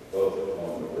 both at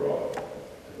home and abroad.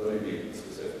 And let me be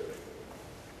specific.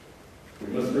 We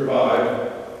must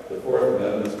revive the Fourth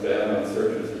Amendment's ban on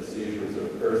searches and seizures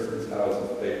of persons,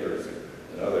 houses, papers,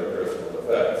 and other personal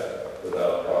effects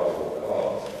without probable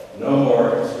cause. No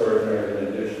more extraordinary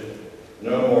rendition.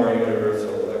 No more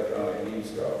universal electronic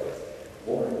eavesdropping.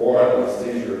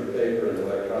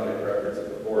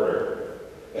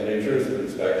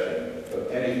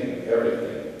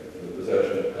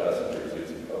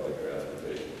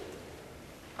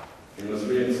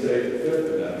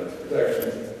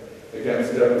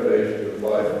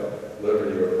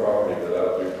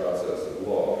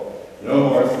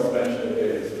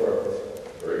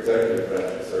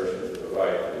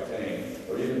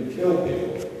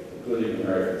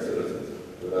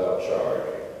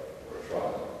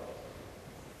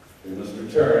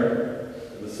 turn,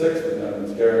 the Sixth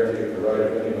Amendment's guarantee of the right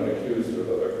of anyone accused of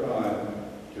a crime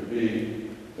to be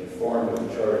informed of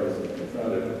the charges and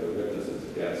confronted with the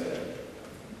witnesses against him,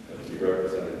 and to be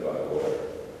represented by a lawyer.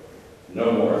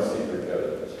 No more secret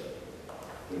evidence.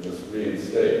 We must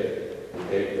reinstate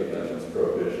the Eighth Amendment's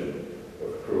prohibition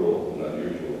of cruel and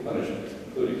unusual punishments,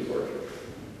 including torture.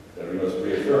 And we must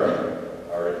reaffirm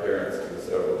our adherence to the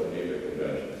several Geneva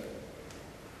Conventions.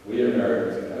 We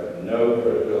Americans have no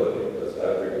credibility as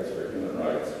advocates for human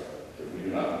rights if we do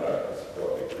not practice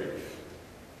what we preach.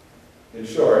 In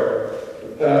short, the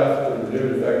path to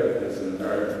renewed effectiveness in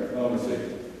American diplomacy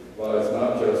lies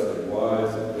not just in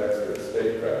wise and dexterous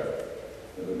statecraft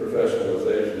and the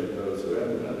professionalization of those who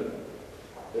implement it.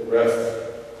 It rests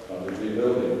on the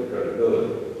rebuilding of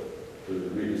credibility through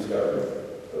the rediscovery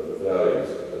of the values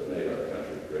that made our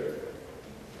country great.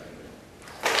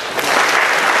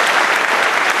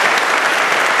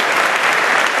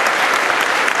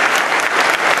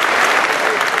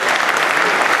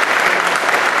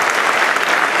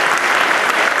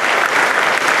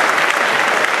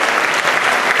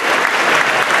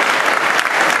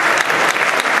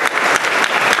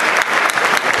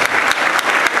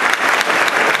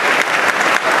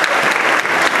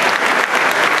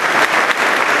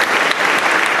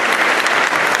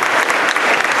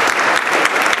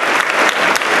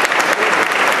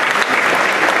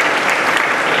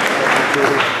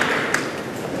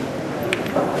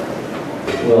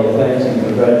 Well, thanks and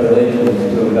congratulations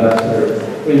to Ambassador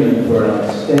Freeman for an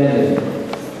outstanding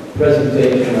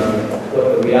presentation on what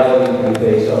the realities we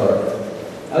face are.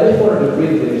 I just wanted to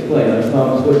briefly explain, I'm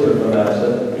Tom Switzer from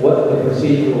ASA, what the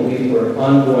procedure will be for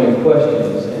ongoing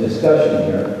questions and discussion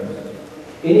here.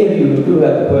 Any of you who do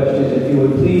have questions, if you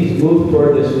would please move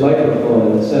toward this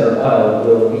microphone in the center aisle,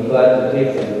 we'll be glad to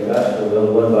take them. The Ambassador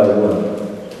will one by one.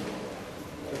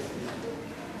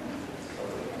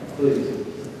 Please.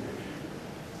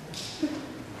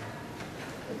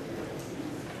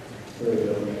 There we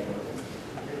go.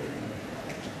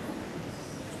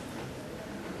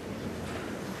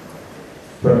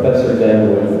 Professor Van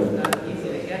Wood. Not easy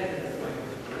to get to this point,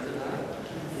 is it not?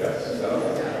 Yes,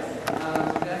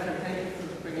 Ambassador, thank you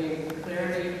for bringing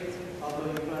clarity, although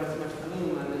you brought us much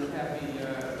gloom on this happy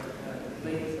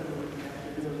late summer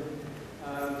afternoon.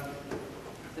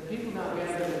 The people now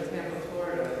gathered in Tampa,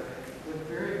 Florida, would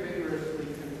very vigorously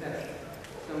contest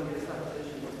some of your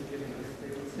suppositions you've given us. They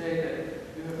would say that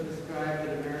you have described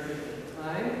an American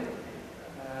decline.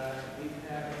 We've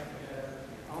had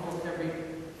almost every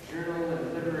journal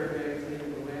and literary magazine in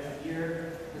the last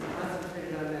year has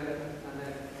concentrated on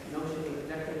that notion of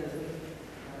decadism.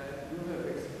 You have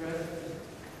expressed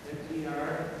that we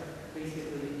are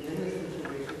basically in this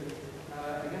situation.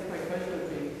 I guess my question would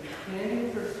be, can you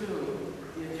pursue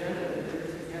the agenda that you're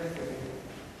suggesting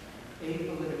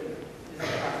apolitically? Is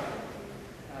it possible?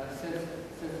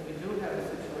 Since we do have a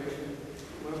situation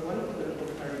where one political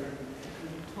party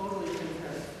can totally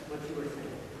contest what you were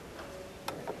saying.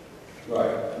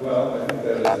 right. Well, I think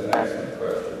that is an excellent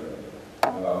question.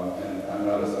 And I'm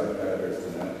not a psychiatrist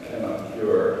and I cannot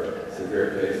cure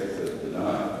severe cases of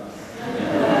denial.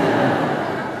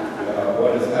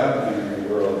 What is happening in the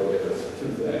world is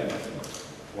two things.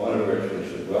 One of which we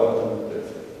should welcome,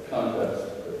 it's a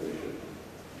contest that we should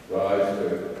rise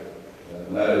to,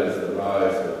 and that is the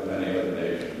rise of many other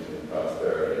nations in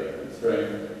prosperity and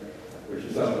strength, which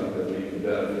is something that we can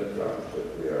benefit from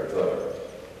if we are clever.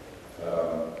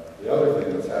 The other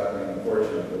thing that's happening,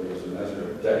 unfortunately, is a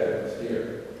measure of decadence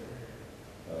here.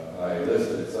 I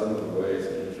listed some of the ways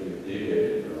in which we've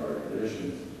deviated from our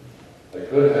traditions. I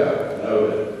could have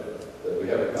noted that we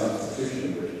have a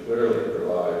constitution which clearly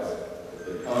provides that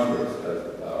the Congress has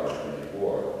the power to make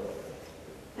war,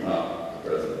 not the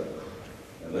President,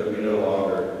 and that we no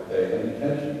longer pay any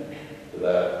attention to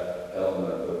that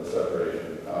element of the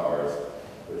separation of powers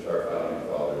which our founding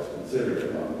fathers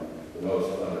considered among the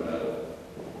most fundamental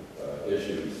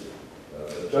issues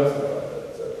that justify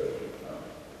that separation of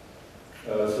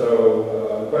powers. So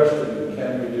the question,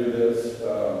 can we do this,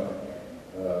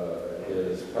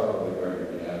 is probably going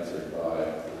to be answered by,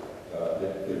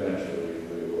 eventually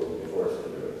we will be forced to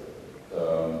do it.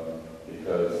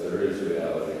 Because there is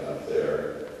reality out there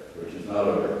which is not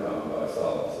overcome by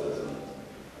solipsism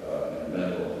and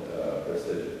mental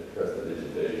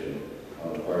prestidigitation on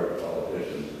the part of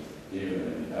politicians, even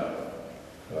in Tampa.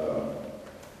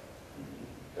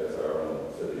 As our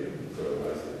own city so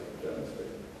nicely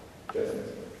demonstrated. Jessica.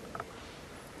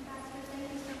 Ambassador, thank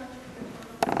you so much for your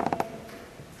comments today.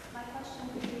 My question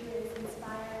for you is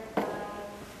inspired by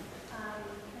an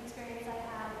experience I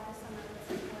had this summer.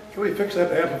 Can we fix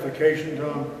that amplification,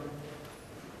 Tom?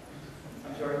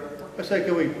 I'm sorry? I say,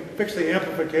 can we fix the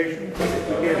amplification? We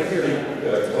can't hear.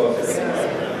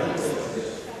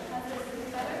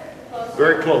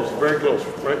 Very close,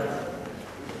 right?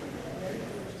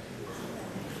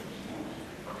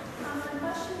 My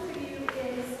question for you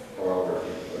is, about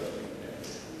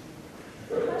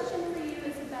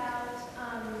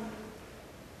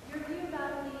your view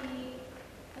about the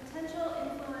potential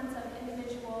influence of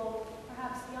individual,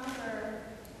 perhaps younger,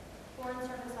 foreign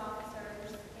service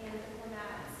officers and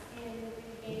diplomats in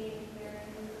regaining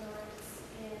American influence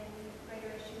in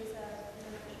greater issues of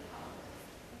international politics.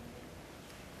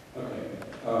 Okay.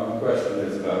 Question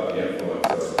is about the influence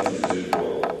of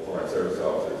individual foreign service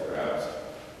officers, perhaps,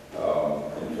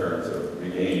 in terms of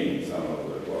regaining some of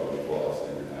what we've lost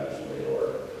internationally or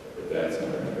advancing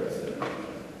our interests internationally.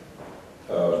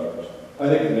 I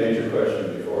think the major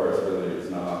question before us really is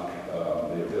not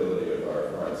the ability of our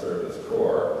Foreign Service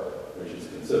Corps, which is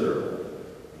considerable.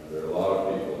 There are a lot of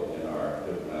people in our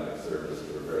diplomatic service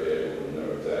who are very able to know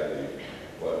exactly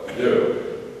what to do.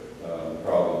 The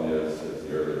problem is, as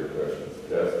the earlier question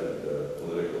suggested,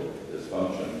 political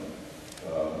dysfunction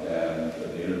and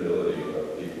the inability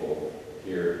of people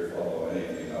here to follow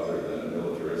anything other than a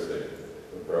militaristic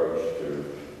approach to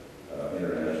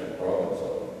international problem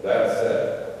solving. That said,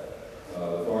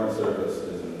 the Foreign Service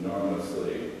is an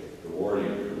enormously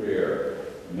rewarding career,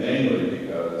 mainly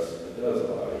because it does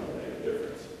allow you to make a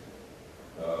difference.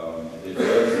 It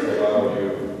does allow you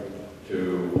to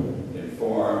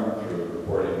inform through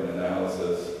reporting and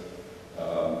analysis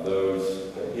those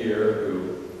here who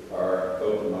are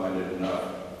open-minded enough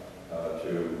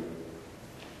to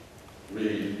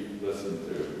read, listen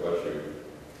to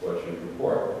what you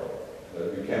report.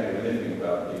 You can't do anything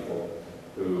about people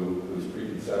whose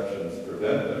preconceptions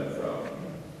prevent them from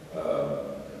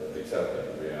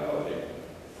accepting reality.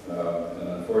 And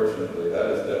unfortunately, that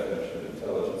is the definition of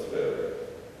intelligence failure.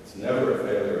 It's never a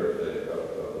failure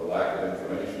of the lack of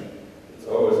information. It's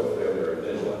always a failure of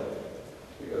intellect,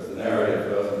 because the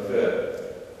narrative doesn't fit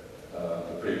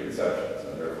the preconceptions,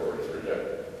 and therefore it's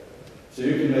rejected. So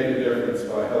you can make a difference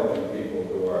by helping people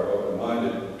who are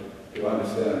open-minded to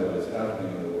understand what is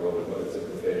happening in the world and what its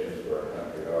implications for our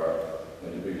country are,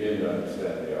 and to begin to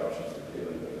understand the options of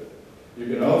dealing with it. You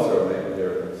can also make a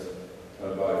difference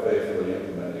by faithfully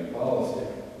implementing policy,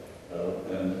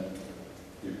 and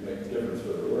you can make a difference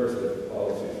for the worse if the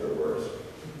policies are worse,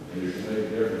 and you can make a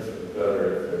difference for the better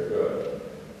if they're good.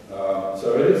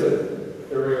 So it is a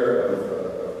career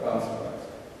of consequence.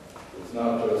 It's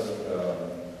not just a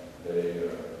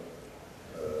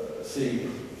seat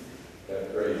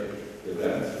at great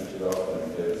events, which it often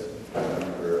is. My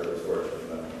career was fortunate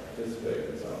enough to participate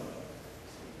in some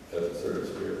as a sort of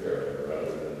spearheader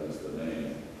rather than as the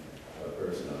main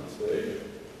person on stage.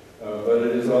 But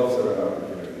it is also an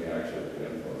opportunity actually to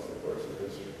influence the course of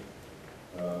history.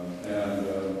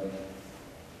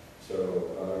 So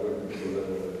I wouldn't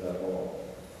belittle it at all.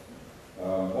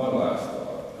 One last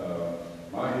thought.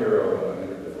 My hero when I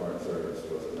entered the Foreign Service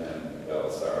was a man named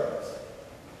Belisarius.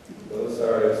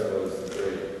 Belisarius was the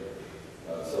great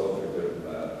soldier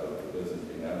diplomat of the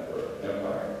Byzantine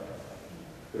Empire,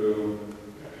 who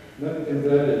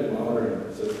invented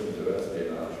modern systems of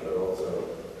espionage, but also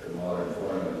the modern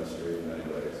foreign ministry in many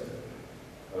ways,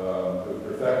 who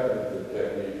perfected the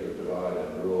technique of divide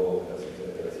and rule as an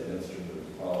instrument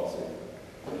of policy,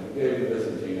 and who gave the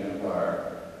Byzantine Empire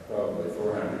probably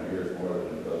 400 years more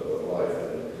than the life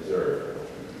that it deserved.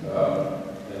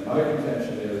 And my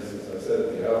contention is, as I said at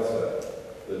the outset,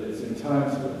 that it's in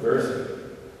times of adversity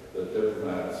that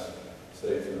diplomats,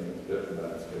 statesmen and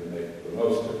diplomats can make the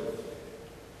most difference.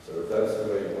 So if that's the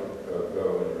way you want to go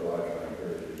in your life, I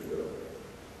encourage you to do it.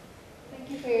 Thank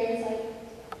you for your insight.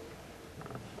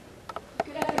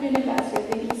 Good afternoon, Ambassador.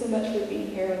 Thank you so much for being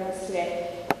here with us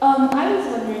today. I was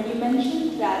wondering, you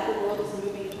mentioned that the world is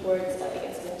moving towards,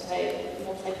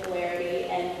 multipolarity,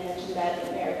 and you mentioned that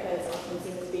America is often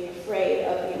seen as being afraid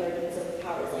of the emergence of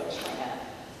powers like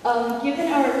China.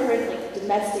 Given our current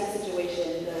domestic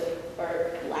situation,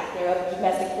 or lack thereof,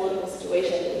 domestic political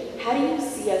situation, how do you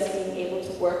see us being able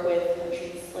to work with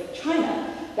countries like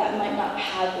China that might not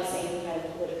have the same kind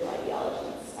of political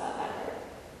ideologies at heart?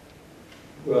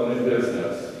 Well, in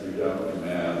business, you don't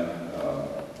demand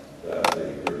that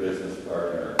your business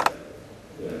partner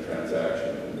in a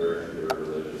transaction convert to your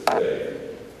religious faith.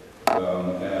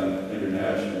 And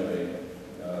internationally,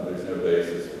 there's no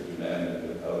basis for demanding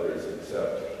that others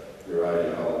accept your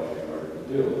ideology in order to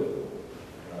deal with it.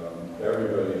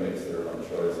 Everybody makes their own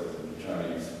choices, and the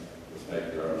Chinese just make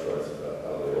their own choices about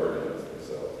how they organize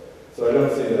themselves. So I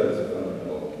don't see that as a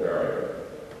fundamental barrier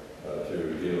to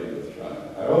dealing with China.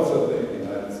 I also think the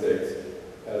United States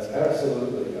has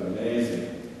absolutely a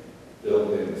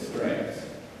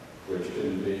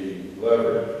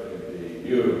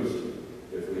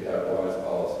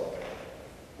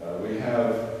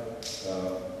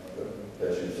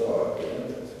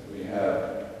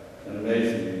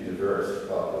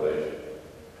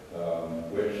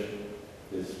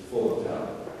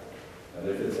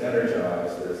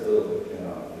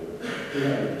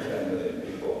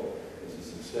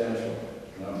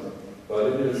but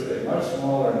it is a much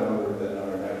smaller number than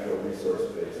our natural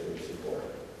resource base would support.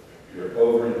 We're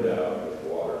over-endowed with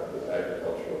water, with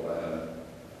agricultural land.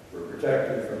 We're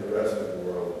protected from the rest of the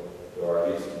world to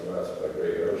our east and west by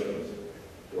great oceans,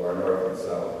 to our north and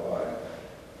south by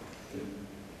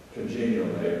congenial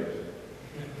neighbors.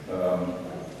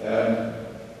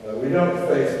 We don't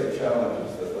face the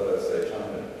challenges that, let us say,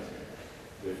 China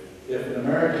does. If an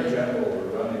American general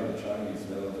were running the Chinese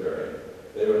military,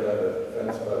 they would have a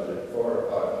defense budget 4 or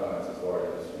 5 times as large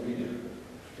as we do,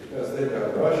 because they've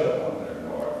got Russia on their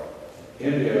north,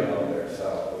 India on their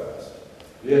southwest,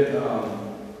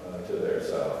 Vietnam to their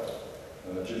south,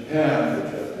 Japan,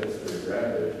 which has a history of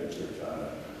rampaging through China,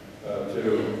 to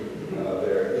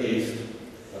their east,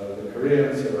 the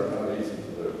Koreans, who are not easy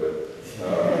to live with,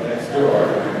 next door,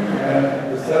 and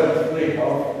the 7th Fleet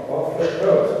off the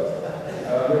coast.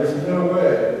 There's no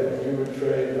way that you would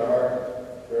trade our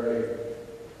very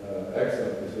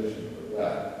excellent position for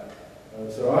that.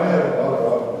 So I have a lot of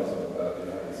optimism about the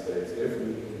United States if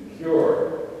we can cure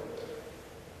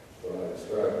what I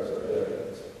describe as our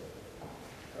decadence.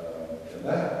 And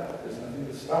that, there's nothing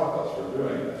to stop us from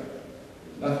doing that.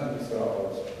 There's nothing to stop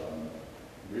us from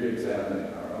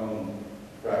re-examining our own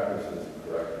practices and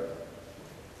correcting them.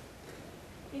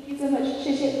 Thank you so much.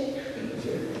 谢谢.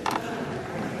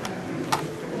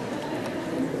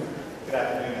 Good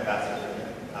afternoon, Ambassador.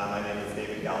 My name is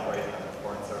David Galbraith. I'm a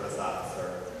Foreign Service Officer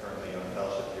currently on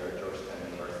fellowship here at Georgetown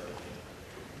University.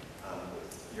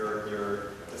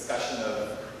 Your discussion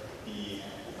of the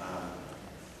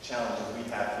challenges we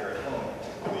have here at home,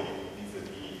 particularly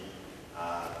vis-a-vis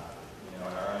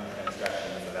our own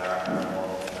transgressions of our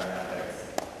morals and our ethics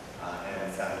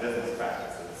and sound business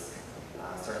practices,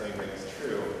 certainly rings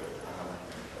true.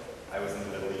 I was in the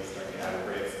Middle East during the Abu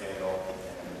Ghraib scandal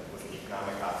and was an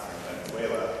economic officer in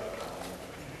Venezuela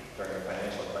during the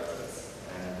financial crisis.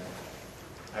 And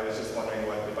I was just wondering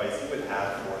what advice you would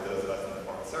have for those of us in the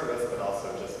Foreign Service, but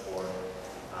also just for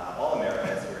all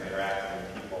Americans who are interacting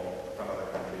with people from other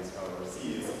countries, from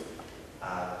overseas,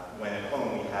 when at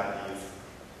home we have these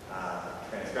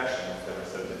transgressions that are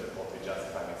so difficult to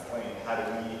justify and explain. How do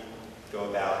we go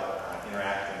about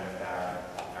interacting with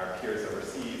our peers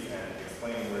overseas and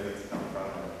explaining where these come from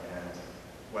and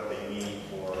what they mean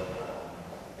for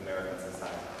American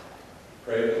society?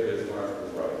 Pray that Bismarck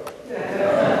was right.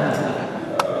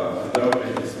 Don't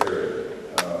be dispirited.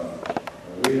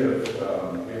 We have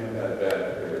had bad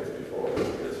periods before in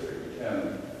history. We can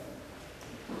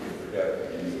forget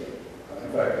them easily. In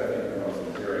fact, I think the most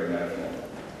enduring national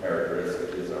characteristic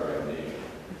is our amnesia.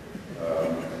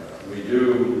 We do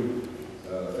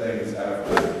things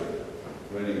after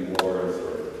winning wars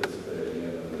or participating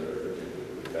in them that are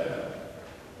particularly bad.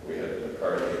 We had the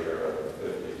McCarthy era in the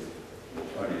 50s. In the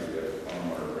 20s, we had the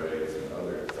Palmer raids and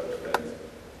other such things.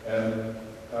 And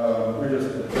we're just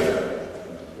in a bad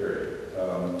period.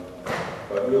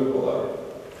 But we'll pull out of it.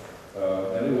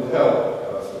 And it will help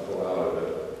us to pull out of it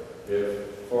if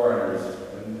foreigners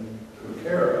who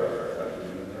care about our country,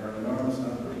 and there are an enormous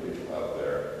number of people out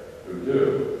there who do,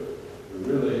 who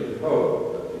really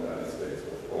hope that the United States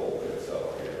will pull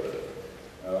itself together.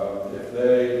 If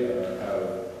they have,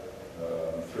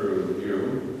 through you,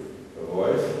 a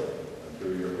voice, and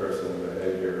through your personal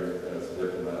behavior as a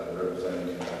diplomat representing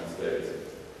the United States,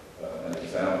 an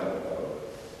example of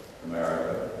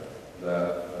America that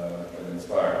can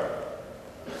inspire.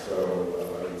 So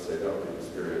I would say don't be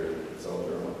dispirited,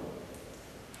 soldier on.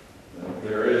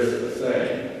 There is a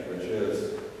saying, which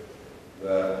is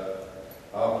that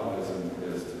optimism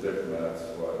is to diplomats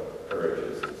what courage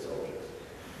is to soldiers.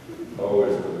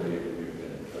 Always believe you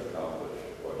can accomplish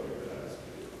what you've been asked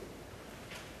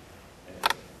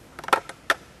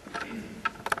to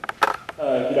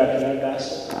do. Good afternoon,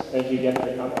 Ambassador. Thank you again for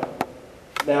your comment.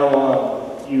 Now,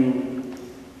 you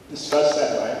discussed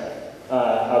at length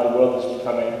how the world is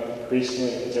becoming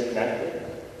increasingly interconnected.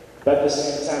 But at the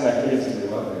same time, I think it's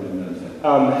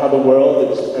how the world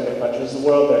and the countries of the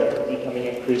world are becoming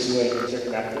increasingly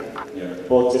interconnected,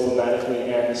 both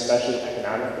diplomatically and especially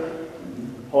economically.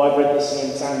 However, at the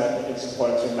same time, I think it's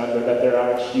important to remember that there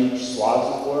are huge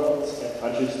swaths of worlds and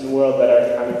countries in the world that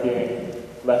are kind of being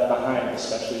left behind,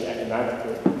 especially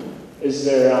economically. Is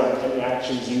there any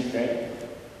actions you think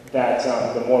that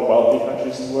the more wealthy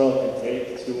countries in the world can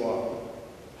take to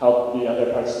help the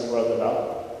other parts of the world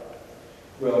develop?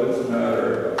 Well, it's a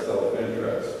matter of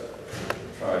self-interest,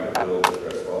 trying to build the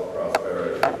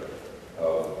prosperity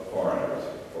of foreigners,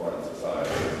 foreign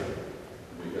societies,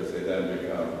 because they then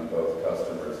become both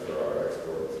customers for our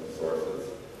exports and sources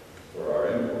for our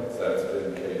imports. That's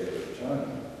been the case with China.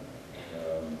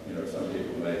 Some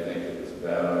people may think it was a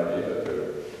bad idea to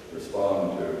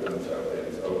respond to Deng Xiaoping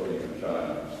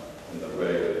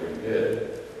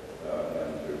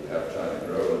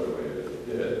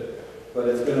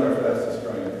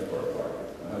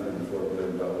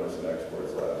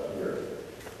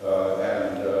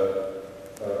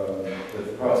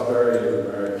prosperity of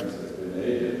Americans has been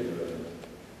aided,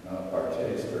 but not our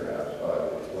taste perhaps, by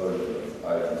the explosion of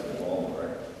items in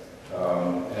Walmart.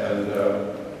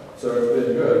 So it's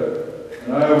been good.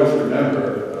 And I always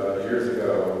remember years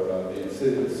ago the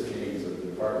insidious schemes of the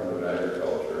Department of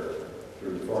Agriculture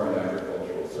through the Foreign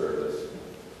Agricultural Service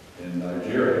in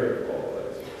Nigeria, of all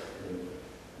places.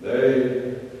 They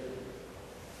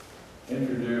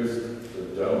introduced the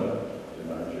donut to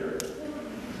Nigeria.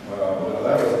 Now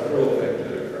that was a cruel thing to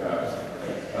do, perhaps.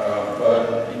 But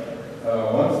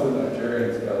once the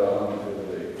Nigerians got on to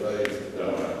the glazed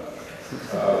donut,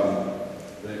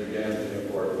 they began to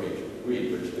import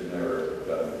wheat, which they'd never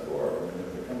done before, and it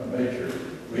became a major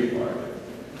wheat market.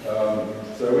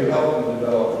 So we helped them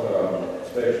develop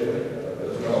spatially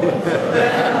as well,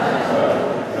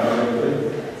 economically,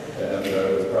 and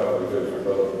it was probably good for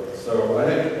both of us. So I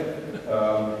think,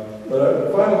 but the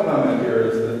final comment here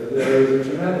is that there is a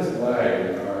tremendous lag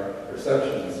in our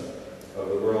perceptions of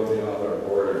the world beyond our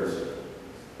borders,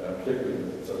 particularly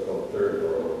the so-called third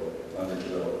world,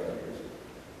 underdeveloped countries.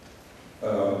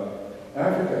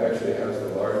 Africa actually has the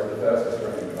fastest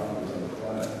growing economies on the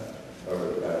planet over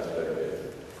the past decade.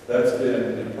 That's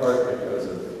been in part because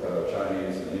of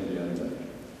Chinese and Indian and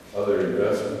other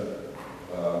investment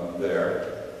there.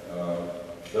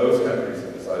 Those countries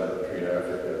have decided to treat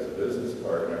Africa as a business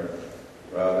partner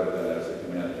rather than as a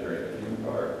humanitarian theme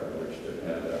park in which to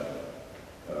hand out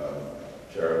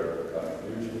charitable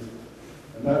contributions.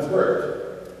 And that's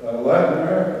worked. Latin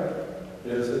America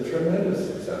is a tremendous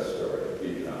success story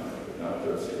economically, not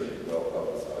just the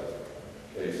well-publicized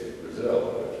case of Brazil,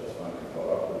 which has finally caught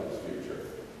up with its future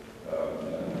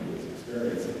and is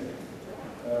experiencing it.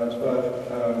 But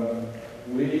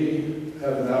we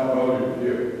have an outmoded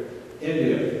view.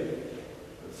 India,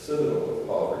 the citadel of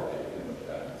poverty in the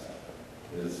past,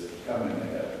 is coming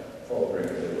ahead, faltering a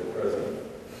little present,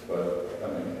 but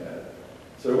coming ahead.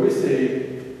 So we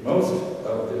see most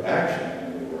of the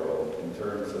action in the world in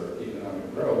terms of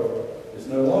economic growth is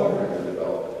no longer in the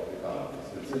developed economies,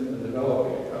 it's in the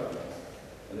developing economies.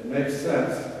 And it makes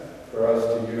sense for us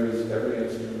to use every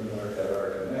instrument at our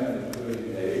command,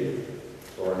 including aid,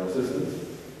 foreign assistance,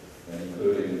 and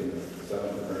including sound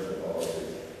commercial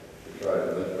policies, to try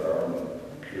to link our own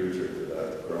future to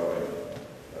that growing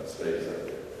space out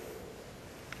there.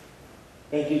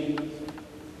 Thank you.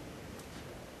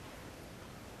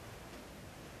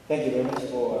 Thank you very much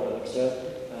for our lecture.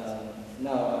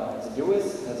 Now, the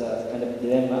U.S. has a kind of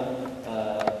dilemma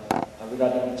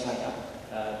regarding China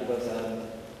because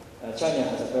China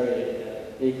has a very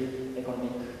big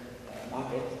economic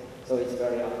market, so it's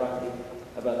very attractive.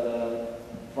 But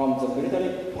from the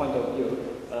military point of view,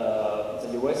 the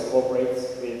U.S. cooperates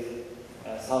with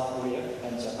South Korea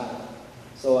and Japan.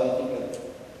 So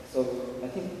I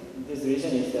think this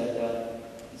reason is that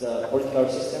the political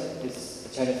system is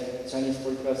Chinese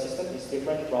political system is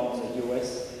different from the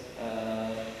U.S.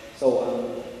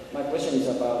 My question is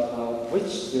about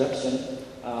which direction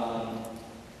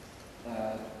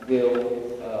will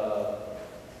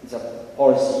the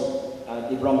policy,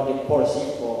 diplomatic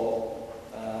policy for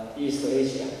East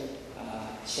Asia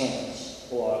change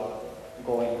or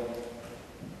going?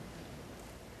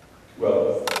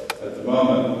 Well, at the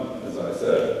moment, as I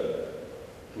said,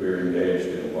 we're engaged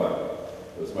in what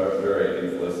was very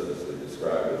infelicitously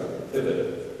described as a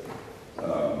pivot.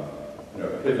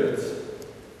 Pivots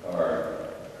are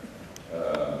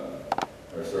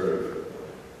sort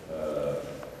of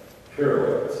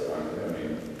pirouettes, aren't they? I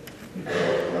mean, you go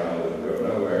around and go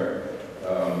nowhere.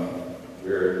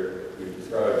 We've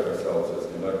described ourselves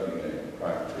as conducting a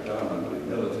predominantly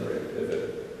military pivot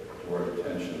toward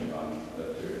attention to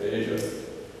Asia,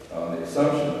 on the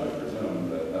assumption, I presume,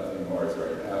 that nothing more is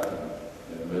going to happen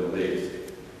in the Middle East,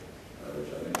 which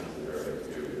I think is a very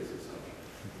dubious assumption.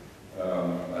 I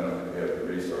don't think we have the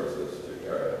resources to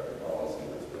carry out the policy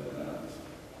that's been announced.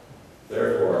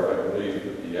 Therefore, I believe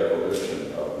that the evolution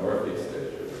of Northeast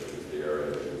Asia, which is the area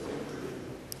that we seem to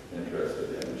be interested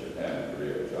in, Japan,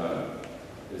 Korea, China,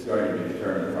 is going to be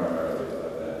determined primarily by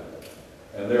that.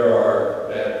 And there are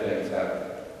bad things happening.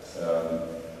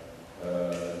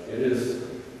 It is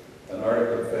an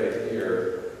article of faith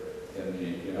here in the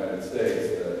United States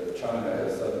that China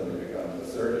has suddenly become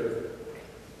assertive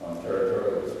on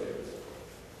territorial disputes.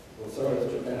 Well, so has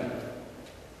Japan.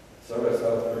 So has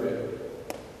South Korea.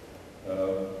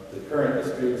 The current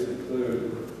disputes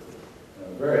include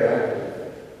very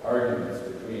active arguments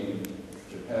between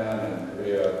Japan and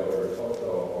Korea over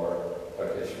Toto, or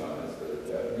Takeshima, as the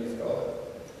Japanese call it.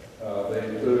 They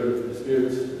include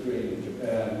disputes between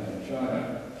Japan and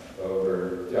China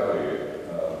over Diaoyu,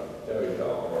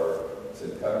 or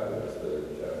Senkaku, as the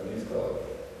Japanese call it.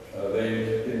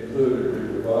 They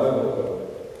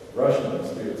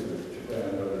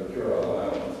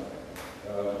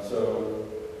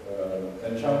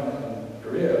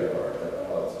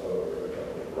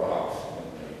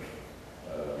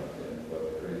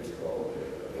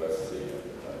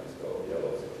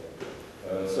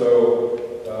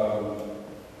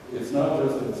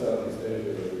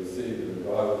Asia that we see the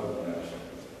revival of nationalism.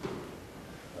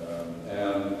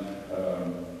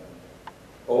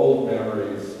 Old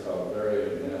memories of very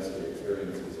nasty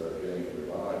experiences are being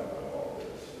revived by all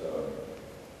this.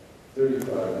 35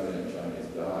 million Chinese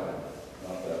died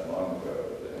not that long ago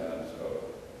at the hands of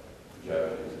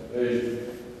Japanese invasion.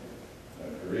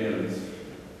 Koreans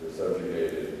were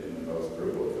subjugated in the most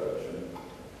brutal fashion.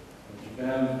 And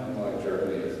Japan, unlike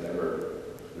Germany, has never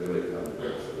really come to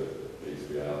grips with these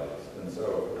realities. And so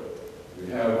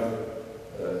we have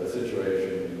a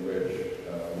situation in which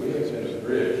we have been a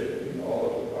bridge between all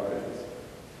of the parties.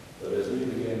 But as we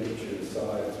begin to choose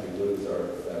sides, we lose our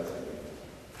capacity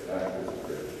to act as a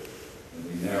bridge. And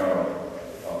we narrow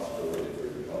the possibility for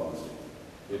diplomacy.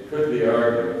 It could be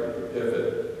argued that the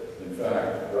pivot, in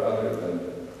fact, rather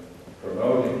than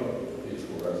promoting the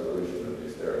peaceful resolution of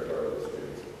these territorial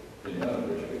disputes, in none of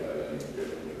which we have any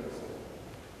good interest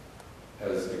in,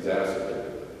 has exacerbated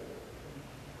it.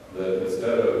 That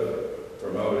instead of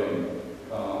promoting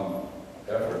calm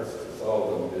efforts to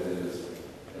solve them, it is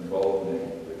emboldening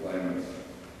the claimants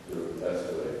to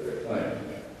escalate their claim.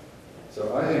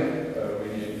 So I think we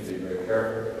need to be very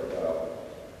careful about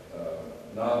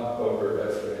not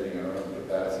overestimating our own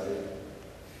capacity,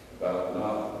 about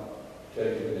not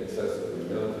taking an excessively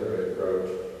military approach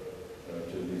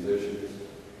to these issues,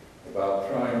 about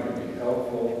trying to be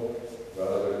helpful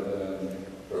rather than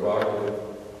provocative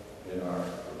in our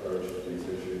approach to these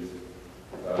issues,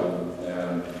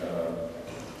 and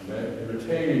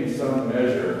retaining some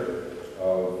measure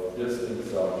of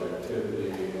distance, objectivity,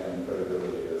 and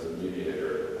credibility as a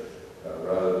mediator,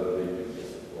 rather than leaping to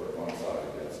support one side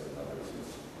against another, since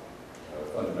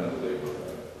fundamentally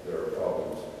there are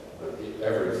problems.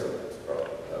 Every side's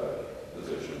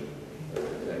position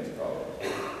contains problems.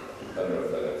 I don't know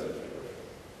if that answers your question.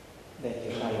 Thank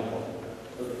you.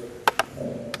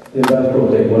 The ambassador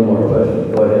will take one more question.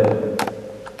 Go ahead.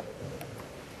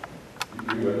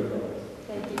 You had a problem.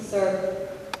 Thank you, sir.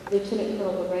 Lieutenant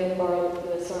Colonel Lorraine Barlow,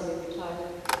 U.S. Army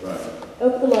retired. Right.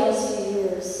 Over the last few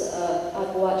years,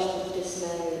 I've watched with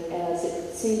dismay as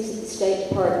it seems that the State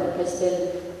Department has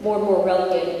been more and more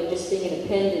relegated to just being an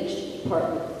appendage to the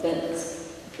Department of Defense,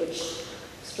 which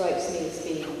strikes me as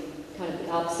being kind of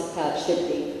the opposite of how it should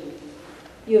be.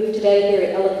 You have today very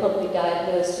eloquently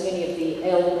diagnosed many of the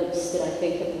ailments that I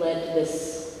think have led to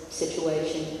this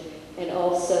situation, and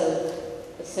also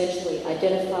essentially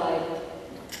identified,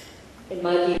 in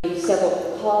my view,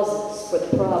 several causes for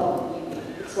the problem.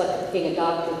 It's like being a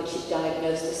doctor that should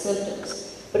diagnose the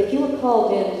symptoms. But if you were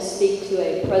called in to speak to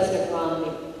a President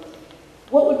Romney,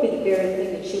 what would be the very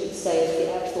thing that you would say is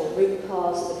the actual root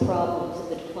cause of the problems of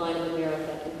the decline of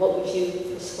America? And what would you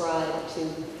prescribe to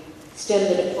stem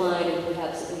the decline and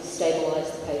perhaps at least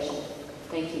stabilize the patient?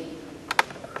 Thank you.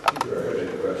 Very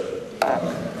good question.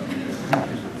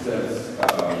 Since,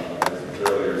 as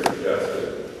earlier suggested,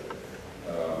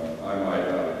 I might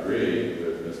not agree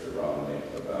with Mr. Romney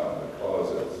about the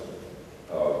causes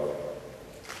of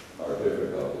our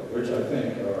difficulty, which I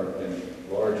think are in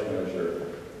large measure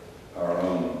our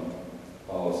own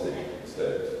policy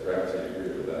mistakes. Perhaps I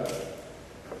agree with that,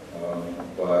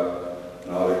 but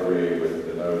not agree with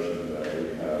the notion that we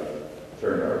have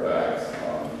turned our backs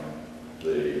on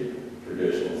the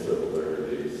traditional civil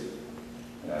liberties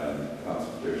and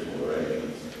constitutional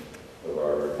arrangements of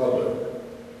our republic,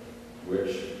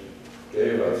 which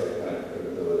gave us a kind of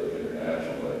credibility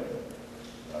internationally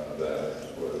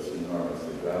that was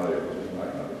enormously valuable. We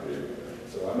might not agree with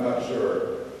that. So I'm not sure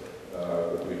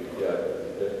that we could get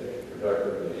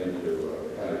productively into the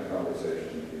kind of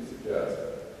conversation that you suggest.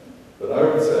 But I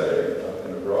would say,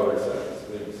 in a broader sense,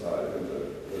 leave aside who the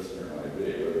listener might be,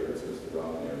 whether it's Mr.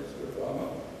 Romney or Mr. Obama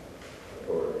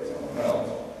or someone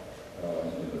else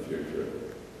in the future,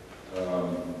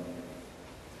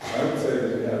 I would say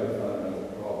that we have a fundamental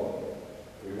problem.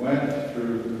 We went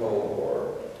through the Cold War,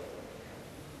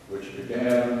 which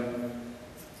began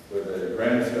with a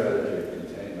grand strategy of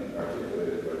containment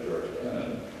articulated by George Kennan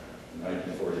in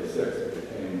 1946. It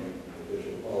became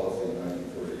official policy in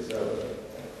 1947.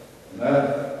 And that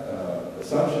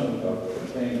assumption of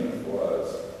containment was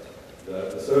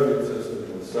that the Soviet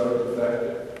system was so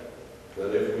defective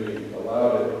that if we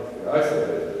allowed it, if we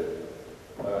isolated it,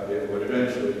 it would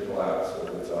eventually collapse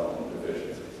with its own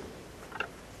deficiencies.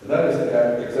 And that is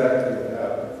exactly what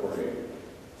happened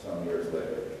 40-some years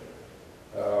later.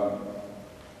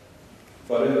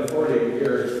 But in the 40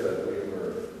 years that we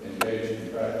were engaged in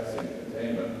practicing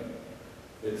containment,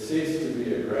 it ceased to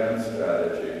be a grand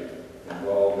strategy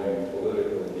involving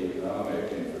political,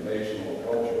 economic, informational,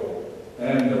 cultural,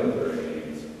 and military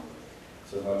means,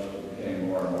 so much it became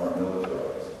more and more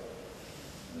militarized.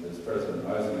 And as President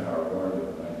Eisenhower warned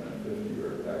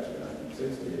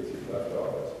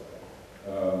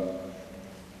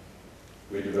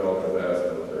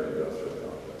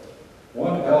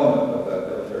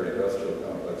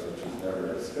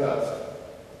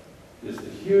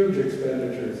huge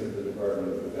expenditures in the Department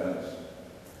of Defense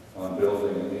on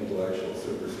building an intellectual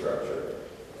superstructure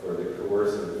for a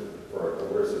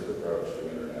coercive approach to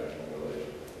international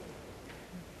relations.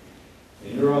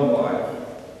 In your own life,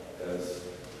 as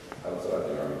outside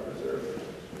the Army Reserve,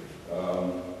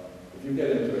 if you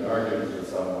get into an argument with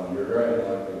someone, you're very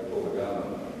unlikely to pull a gun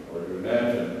on them, or to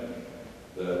imagine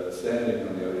that standing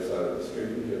on the other side of the street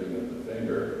and giving them the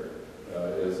finger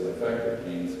is an effective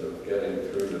means of getting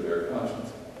through to their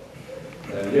conscience.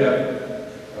 And yet,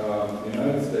 the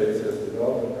United States has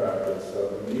developed a practice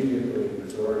of immediately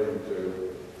resorting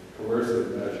to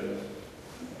coercive measures,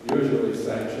 usually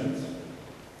sanctions,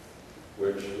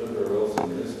 which Woodrow Wilson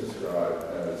misdescribed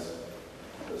as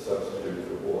a substitute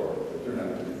for war. They turn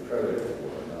out to be prelude to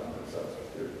war, not a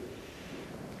substitute.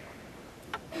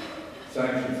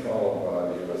 Sanctions followed by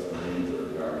the U.S. Marines or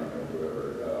the Army or whoever.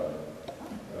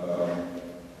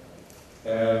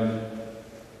 And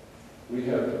we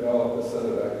have developed a set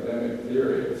of academic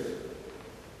theories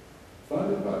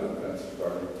funded by the Defense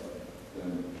Department,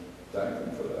 and thank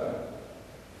them for that.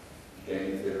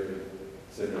 Game theory,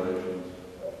 simulations,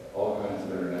 all kinds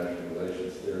of international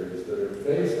relations theories that are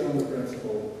based on the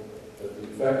principle that the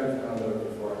effective conduct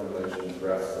of foreign relations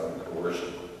rests on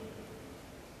coercion.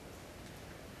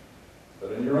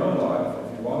 But in your own life,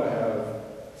 if you want to have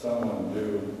someone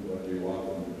do what you want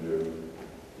them to do,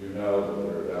 you know that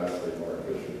there are vastly more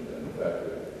efficient and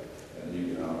effective and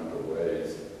economical ways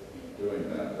of doing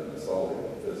that than assaulting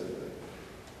them physically.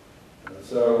 And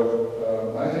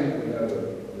so I think we have a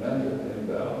mental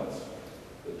imbalance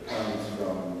that comes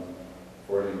from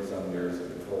 40-some years of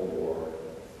the Cold War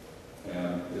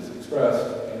and is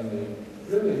expressed in the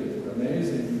really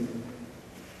amazing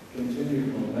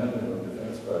continued momentum of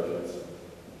defense budgets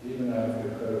even after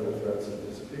credible threats have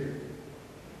disappeared.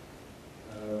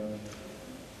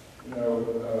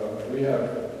 We have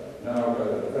now got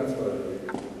a defense budget,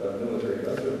 a military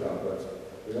industrial complex.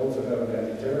 We also have an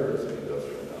anti-terrorism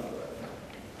industrial complex.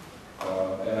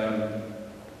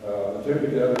 The two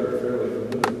together are fairly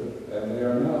familiar, and they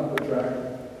are not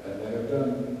attractive, and they have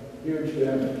done huge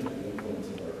damage to the influence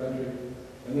of our country,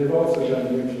 and they've also done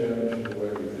huge damage to the way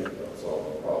we think about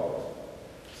solving problems.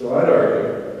 So I'd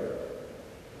argue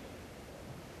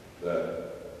that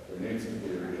there needs to be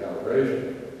a recalibration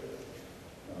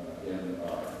in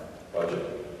our budget,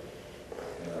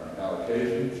 in our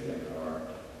allocations,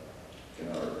 in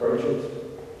our approaches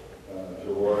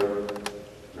toward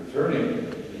returning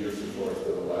the use of force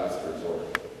to the last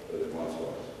resort that it once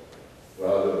was,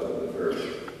 rather than the first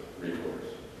recourse,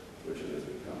 which it has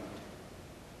become.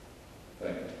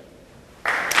 Thank you.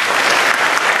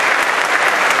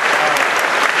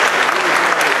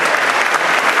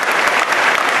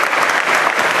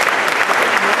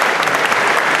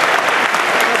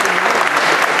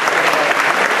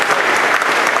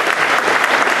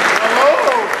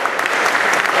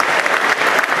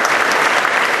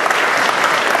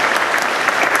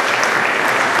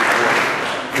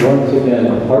 Once again,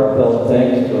 heartfelt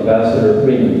thanks to Ambassador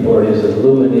Freeman for his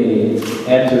illuminating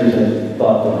answers and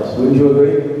thoughtfulness. Wouldn't you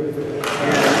agree?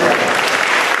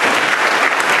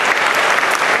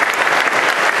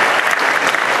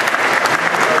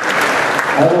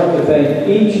 I want to thank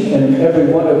each and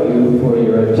every one of you for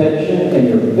your attention and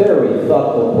your very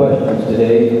thoughtful questions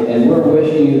today, and we're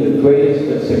wishing you the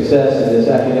greatest of success in this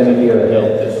academic year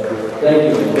ahead.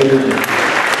 Thank you.